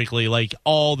down perfectly, like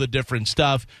all the different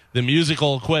stuff, the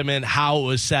musical equipment, how it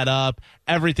was set up,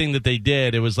 everything that they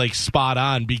did. It was like spot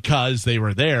on because they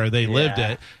were there. They lived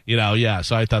it.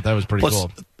 So I thought that was pretty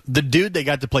cool. The dude they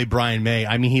got to play Brian May,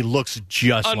 I mean, he looks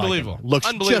just like him.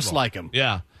 Looks just like him.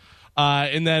 Yeah.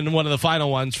 And then one of the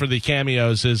final ones for the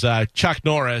cameos is Chuck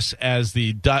Norris as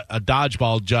the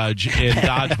dodgeball judge in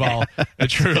Dodgeball, a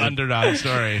true underdog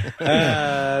story.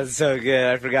 So good.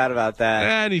 I forgot about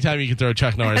that. Anytime you can throw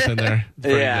Chuck Norris in there, it's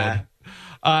pretty good.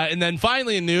 And then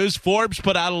finally in news, Forbes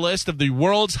put out a list of the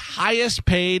world's highest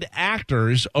paid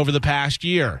actors over the past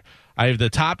year. I have the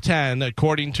top 10,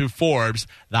 according to Forbes,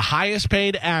 the highest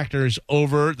paid actors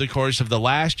over the course of the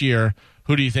last year.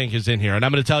 Who do you think is in here? And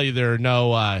I'm going to tell you there are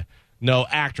no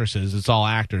actresses. It's all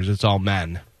actors. It's all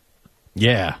men.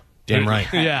 Yeah. Damn right.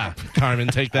 Yeah. Carmen,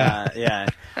 take that.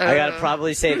 I got to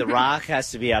probably say The Rock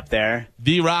has to be up there.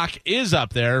 The Rock is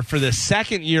up there for the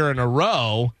second year in a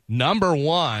row, number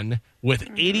one, with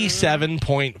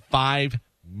 $87.5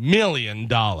 million.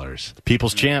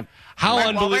 People's champ. How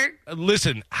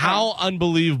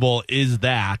unbelievable is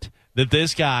that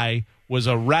this guy was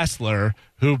a wrestler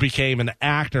who became an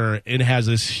actor and has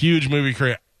this huge movie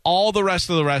career. All the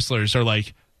rest of the wrestlers are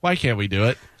like, why can't we do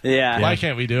it? Yeah. Why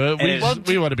can't we do it?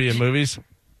 We want to be in movies.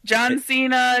 John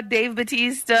Cena, Dave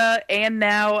Bautista, and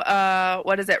now,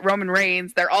 Roman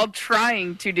Reigns. They're all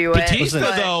trying to do it.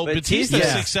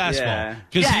 Batista's successful.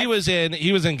 Because he was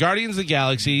in Guardians of the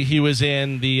Galaxy. He was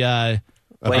in the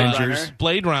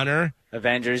Blade Runner.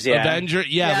 Avengers,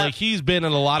 like he's been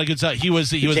in a lot of good stuff. He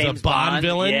was a Bond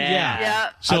villain. Yeah.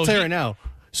 So I'll tell you right now,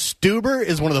 Stuber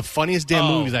is one of the funniest damn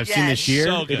movies I've seen this year.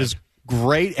 So it is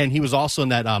great, and he was also in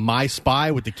that My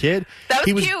Spy with the kid. That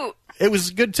was cute. It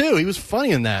was good too. He was funny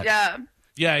in that. Yeah.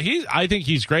 Yeah, I think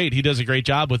he's great. He does a great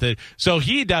job with it. So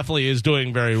he definitely is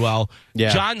doing very well. Yeah.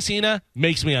 John Cena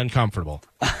makes me uncomfortable.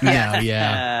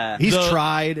 Yeah. He's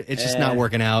tried. It's just not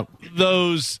working out.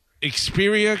 Those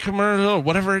Xperia commercial,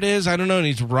 whatever it is, I don't know, and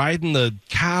he's riding the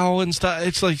cow and stuff.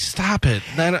 It's like, stop it.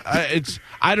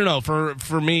 I don't know.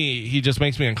 For me, he just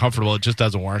makes me uncomfortable. It just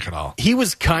doesn't work at all. He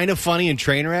was kind of funny in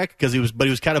Trainwreck because he was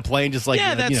kind of playing just like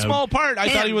that small part. I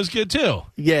thought he was good too.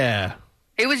 Yeah,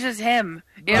 it was just him.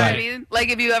 You know what I mean? Like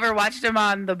if you ever watched him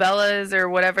on The Bellas or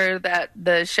whatever that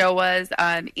the show was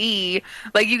on E,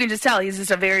 like you can just tell he's just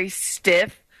a very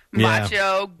stiff,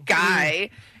 macho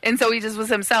guy. And so he just was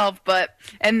himself,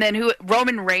 and then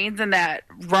Roman Reigns in that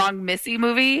Wrong Missy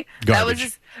movie,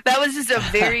 Garbage. that was just a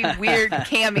very weird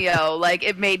cameo. Like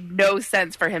it made no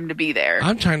sense for him to be there.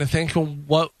 I'm trying to think of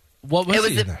what was it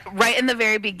was he in there? Right in the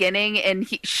very beginning, and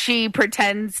she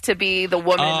pretends to be the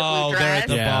woman in the blue dress.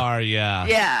 They're at the bar,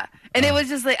 yeah. And it was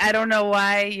just like, I don't know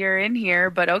why you're in here,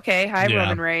 but okay. Hi,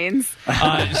 Roman Reigns. So,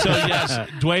 yes,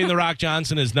 Dwayne The Rock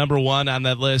Johnson is number one on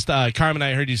that list. Carmen,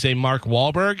 I heard you say Mark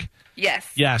Wahlberg.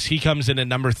 Yes. Yes, he comes in at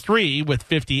number 3 with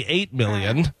 $58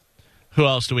 million. Who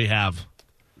else do we have?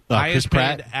 Highest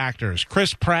paid actors.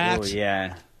 Chris Pratt. Oh,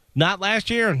 yeah. Not last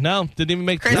year. No, didn't even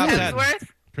make the top 10.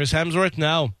 Chris Hemsworth?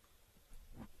 No.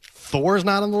 Thor's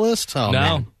not on the list? Oh,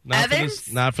 no.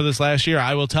 Not for this last year.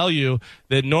 I will tell you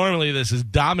that normally this is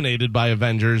dominated by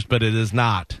Avengers, but it is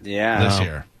not this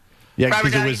year. Yeah,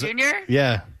 Robert Downey Jr.?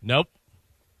 Yeah. Nope.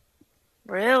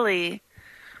 Really?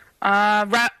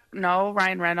 No,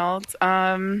 Ryan Reynolds.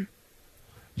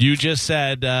 You just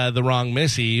said The Wrong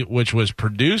Missy, which was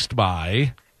produced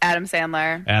by Adam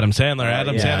Sandler. Adam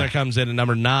Sandler comes in at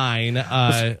number 9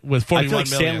 with 41 I feel like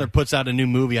million. Sandler puts out a new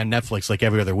movie on Netflix like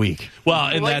every other week. Well,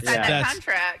 and that's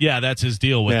contract. Yeah, that's his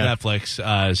deal with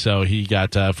Netflix. So he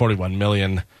got 41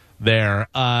 million there.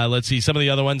 Let's see some of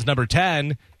the other ones. Number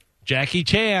 10, Jackie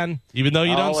Chan. Even though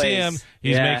you don't see him,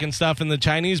 he's making stuff in the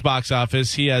Chinese box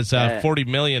office. He has $40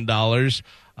 million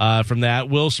from that.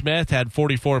 Will Smith had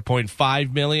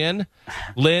 $44.5 million.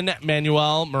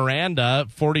 Lin-Manuel Miranda,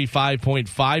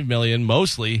 $45.5 million,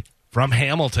 mostly from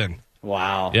Hamilton.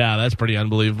 Wow. Yeah, that's pretty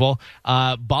unbelievable.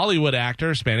 Bollywood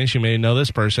actor, Spanish, you may know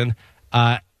this person,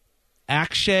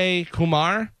 Akshay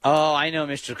Kumar. Oh, I know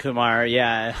Mr. Kumar,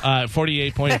 yeah.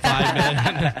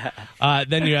 $48.5 million.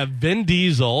 Then you have Vin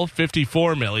Diesel,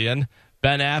 $54 million.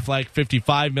 Ben Affleck,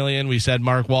 $55 million. We said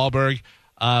Mark Wahlberg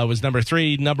was number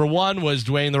 3. Number 1 was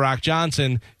Dwayne "The Rock"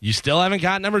 Johnson. You still haven't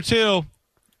got number 2.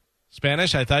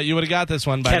 Spanish, I thought you would have got this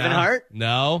one by Kevin now. Hart?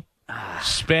 No.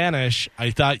 Spanish,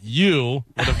 I thought you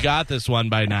would have got this one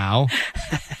by now.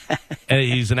 And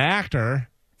he's an actor.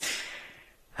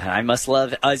 I must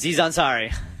love Aziz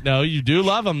Ansari. No, you do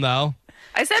love him, though.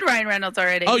 I said Ryan Reynolds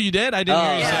already. Oh, you did? I didn't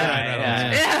hear you say Ryan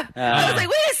Reynolds. Yeah. I was like,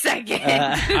 wait a second.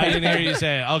 I didn't hear you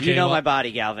say it. Okay, you know my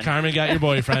body, Galvin. Carmen got your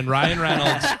boyfriend. Ryan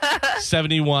Reynolds,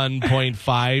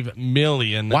 $71.5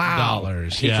 million. Wow.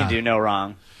 He can do no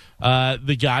wrong.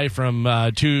 The guy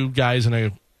from Two Guys in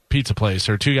a Pizza Place,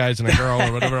 or Two Guys and a Girl,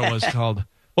 or whatever it was called.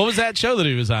 What was that show that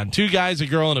he was on? 2 Guys, a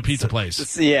Girl, and a Pizza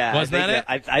Place. Yeah. Wasn't that it?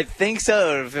 I think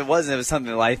so. If it wasn't, it was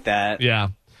something like that. Yeah.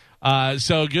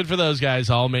 So good for those guys,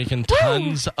 all making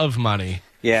tons of money.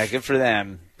 Yeah, good for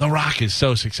them. The Rock is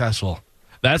so successful.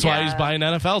 That's why he's buying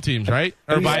NFL teams, right?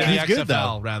 Or buying the XFL, good,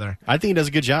 though. rather. I think he does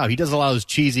a good job. He does a lot of those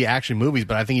cheesy action movies,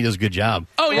 but I think he does a good job.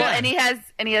 Oh, yeah. Well, and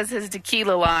he has his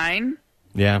tequila line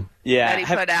Yeah. Yeah. that he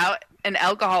put out. And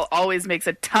alcohol always makes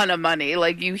a ton of money.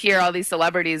 Like, you hear all these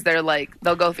celebrities, they're like,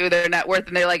 they'll go through their net worth,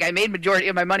 and they're like, I made majority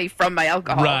of my money from my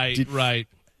alcohol. Right.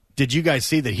 Did you guys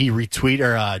see that he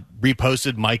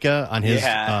reposted Micah on his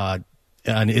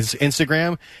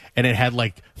Instagram, and it had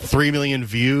like 3 million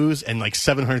views and like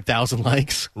 700,000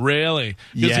 likes? Really?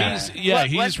 Yeah.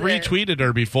 He's retweeted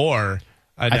her before.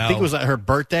 I think it was her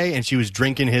birthday, and she was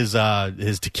drinking his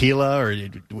tequila or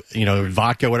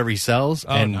vodka, whatever he sells,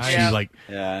 and nice.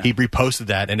 He reposted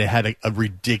that, and it had a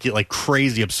ridiculous, like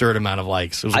crazy, absurd amount of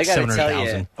likes. It was like I gotta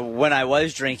 700,000. tell you, when I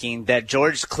was drinking, that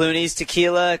George Clooney's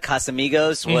tequila,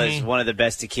 Casamigos, was one of the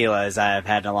best tequilas I have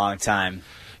had in a long time.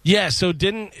 Yeah. So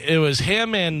it was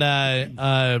him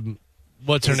and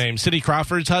what's her name? Cindy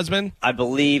Crawford's husband? I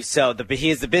believe so.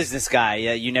 He is the business guy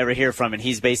you never hear from, and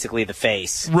he's basically the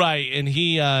face. Right, and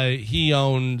he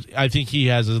owned, I think he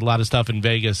has a lot of stuff in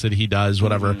Vegas that he does,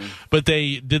 whatever. Mm-hmm. But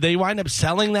did they wind up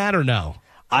selling that or no?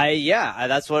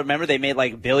 That's what, remember, they made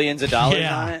like billions of dollars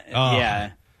on it? Oh,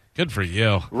 yeah. Good for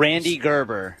you. Randy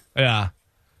Gerber. Yeah.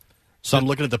 So I'm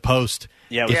looking at the post.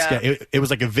 Yeah. It was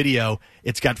like a video.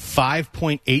 It's got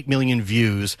 5.8 million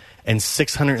views and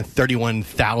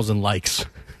 631,000 likes.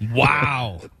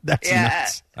 Wow. That's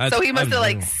nuts. So he must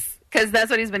have because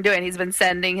that's what he's been doing. He's been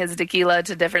sending his tequila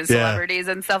to different celebrities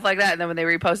and stuff like that. And then when they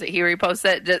repost it, he reposts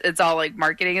it. It's all like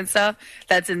marketing and stuff.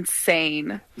 That's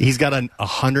insane. He's got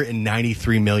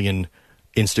 193 million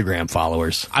Instagram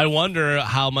followers. I wonder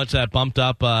how much that bumped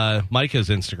up Micah's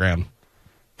Instagram.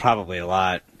 Probably a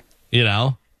lot. You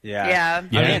know? Yeah.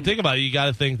 I mean, think about it. You got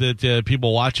to think that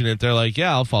people watching it, they're like,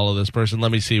 yeah, I'll follow this person.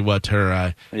 Let me see what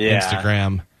her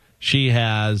Instagram. She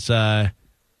has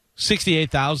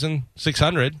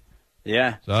 68,600.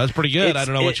 Yeah. So that's pretty good. I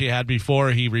don't know what she had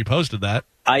before he reposted that.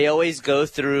 I always go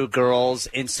through girls'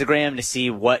 Instagram to see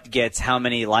what gets how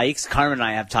many likes. Carmen and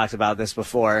I have talked about this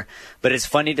before, but it's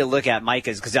funny to look at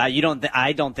Micah's because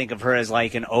I don't think of her as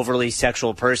like an overly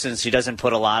sexual person. She doesn't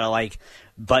put a lot of like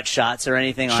butt shots or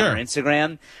anything on her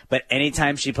Instagram, but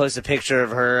anytime she posts a picture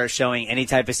of her showing any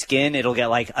type of skin, it'll get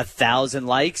like 1,000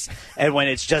 likes. And when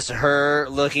it's just her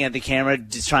looking at the camera,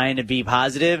 just trying to be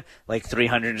positive, like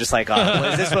 300, just like, oh,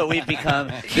 is this what we've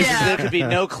become? There could be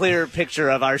no clearer picture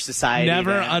of our society.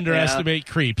 Never underestimate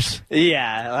creeps.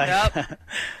 Yeah.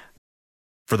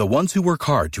 For the ones who work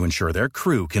hard to ensure their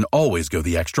crew can always go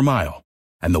the extra mile,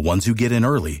 and the ones who get in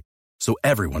early so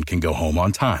everyone can go home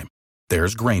on time,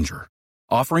 there's Grainger,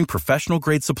 offering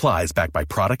professional-grade supplies backed by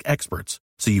product experts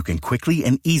so you can quickly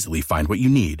and easily find what you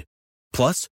need.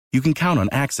 Plus, you can count on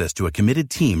access to a committed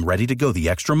team ready to go the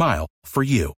extra mile for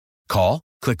you. Call,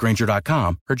 click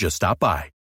Grainger.com, or just stop by.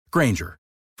 Grainger,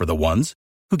 for the ones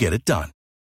who get it done.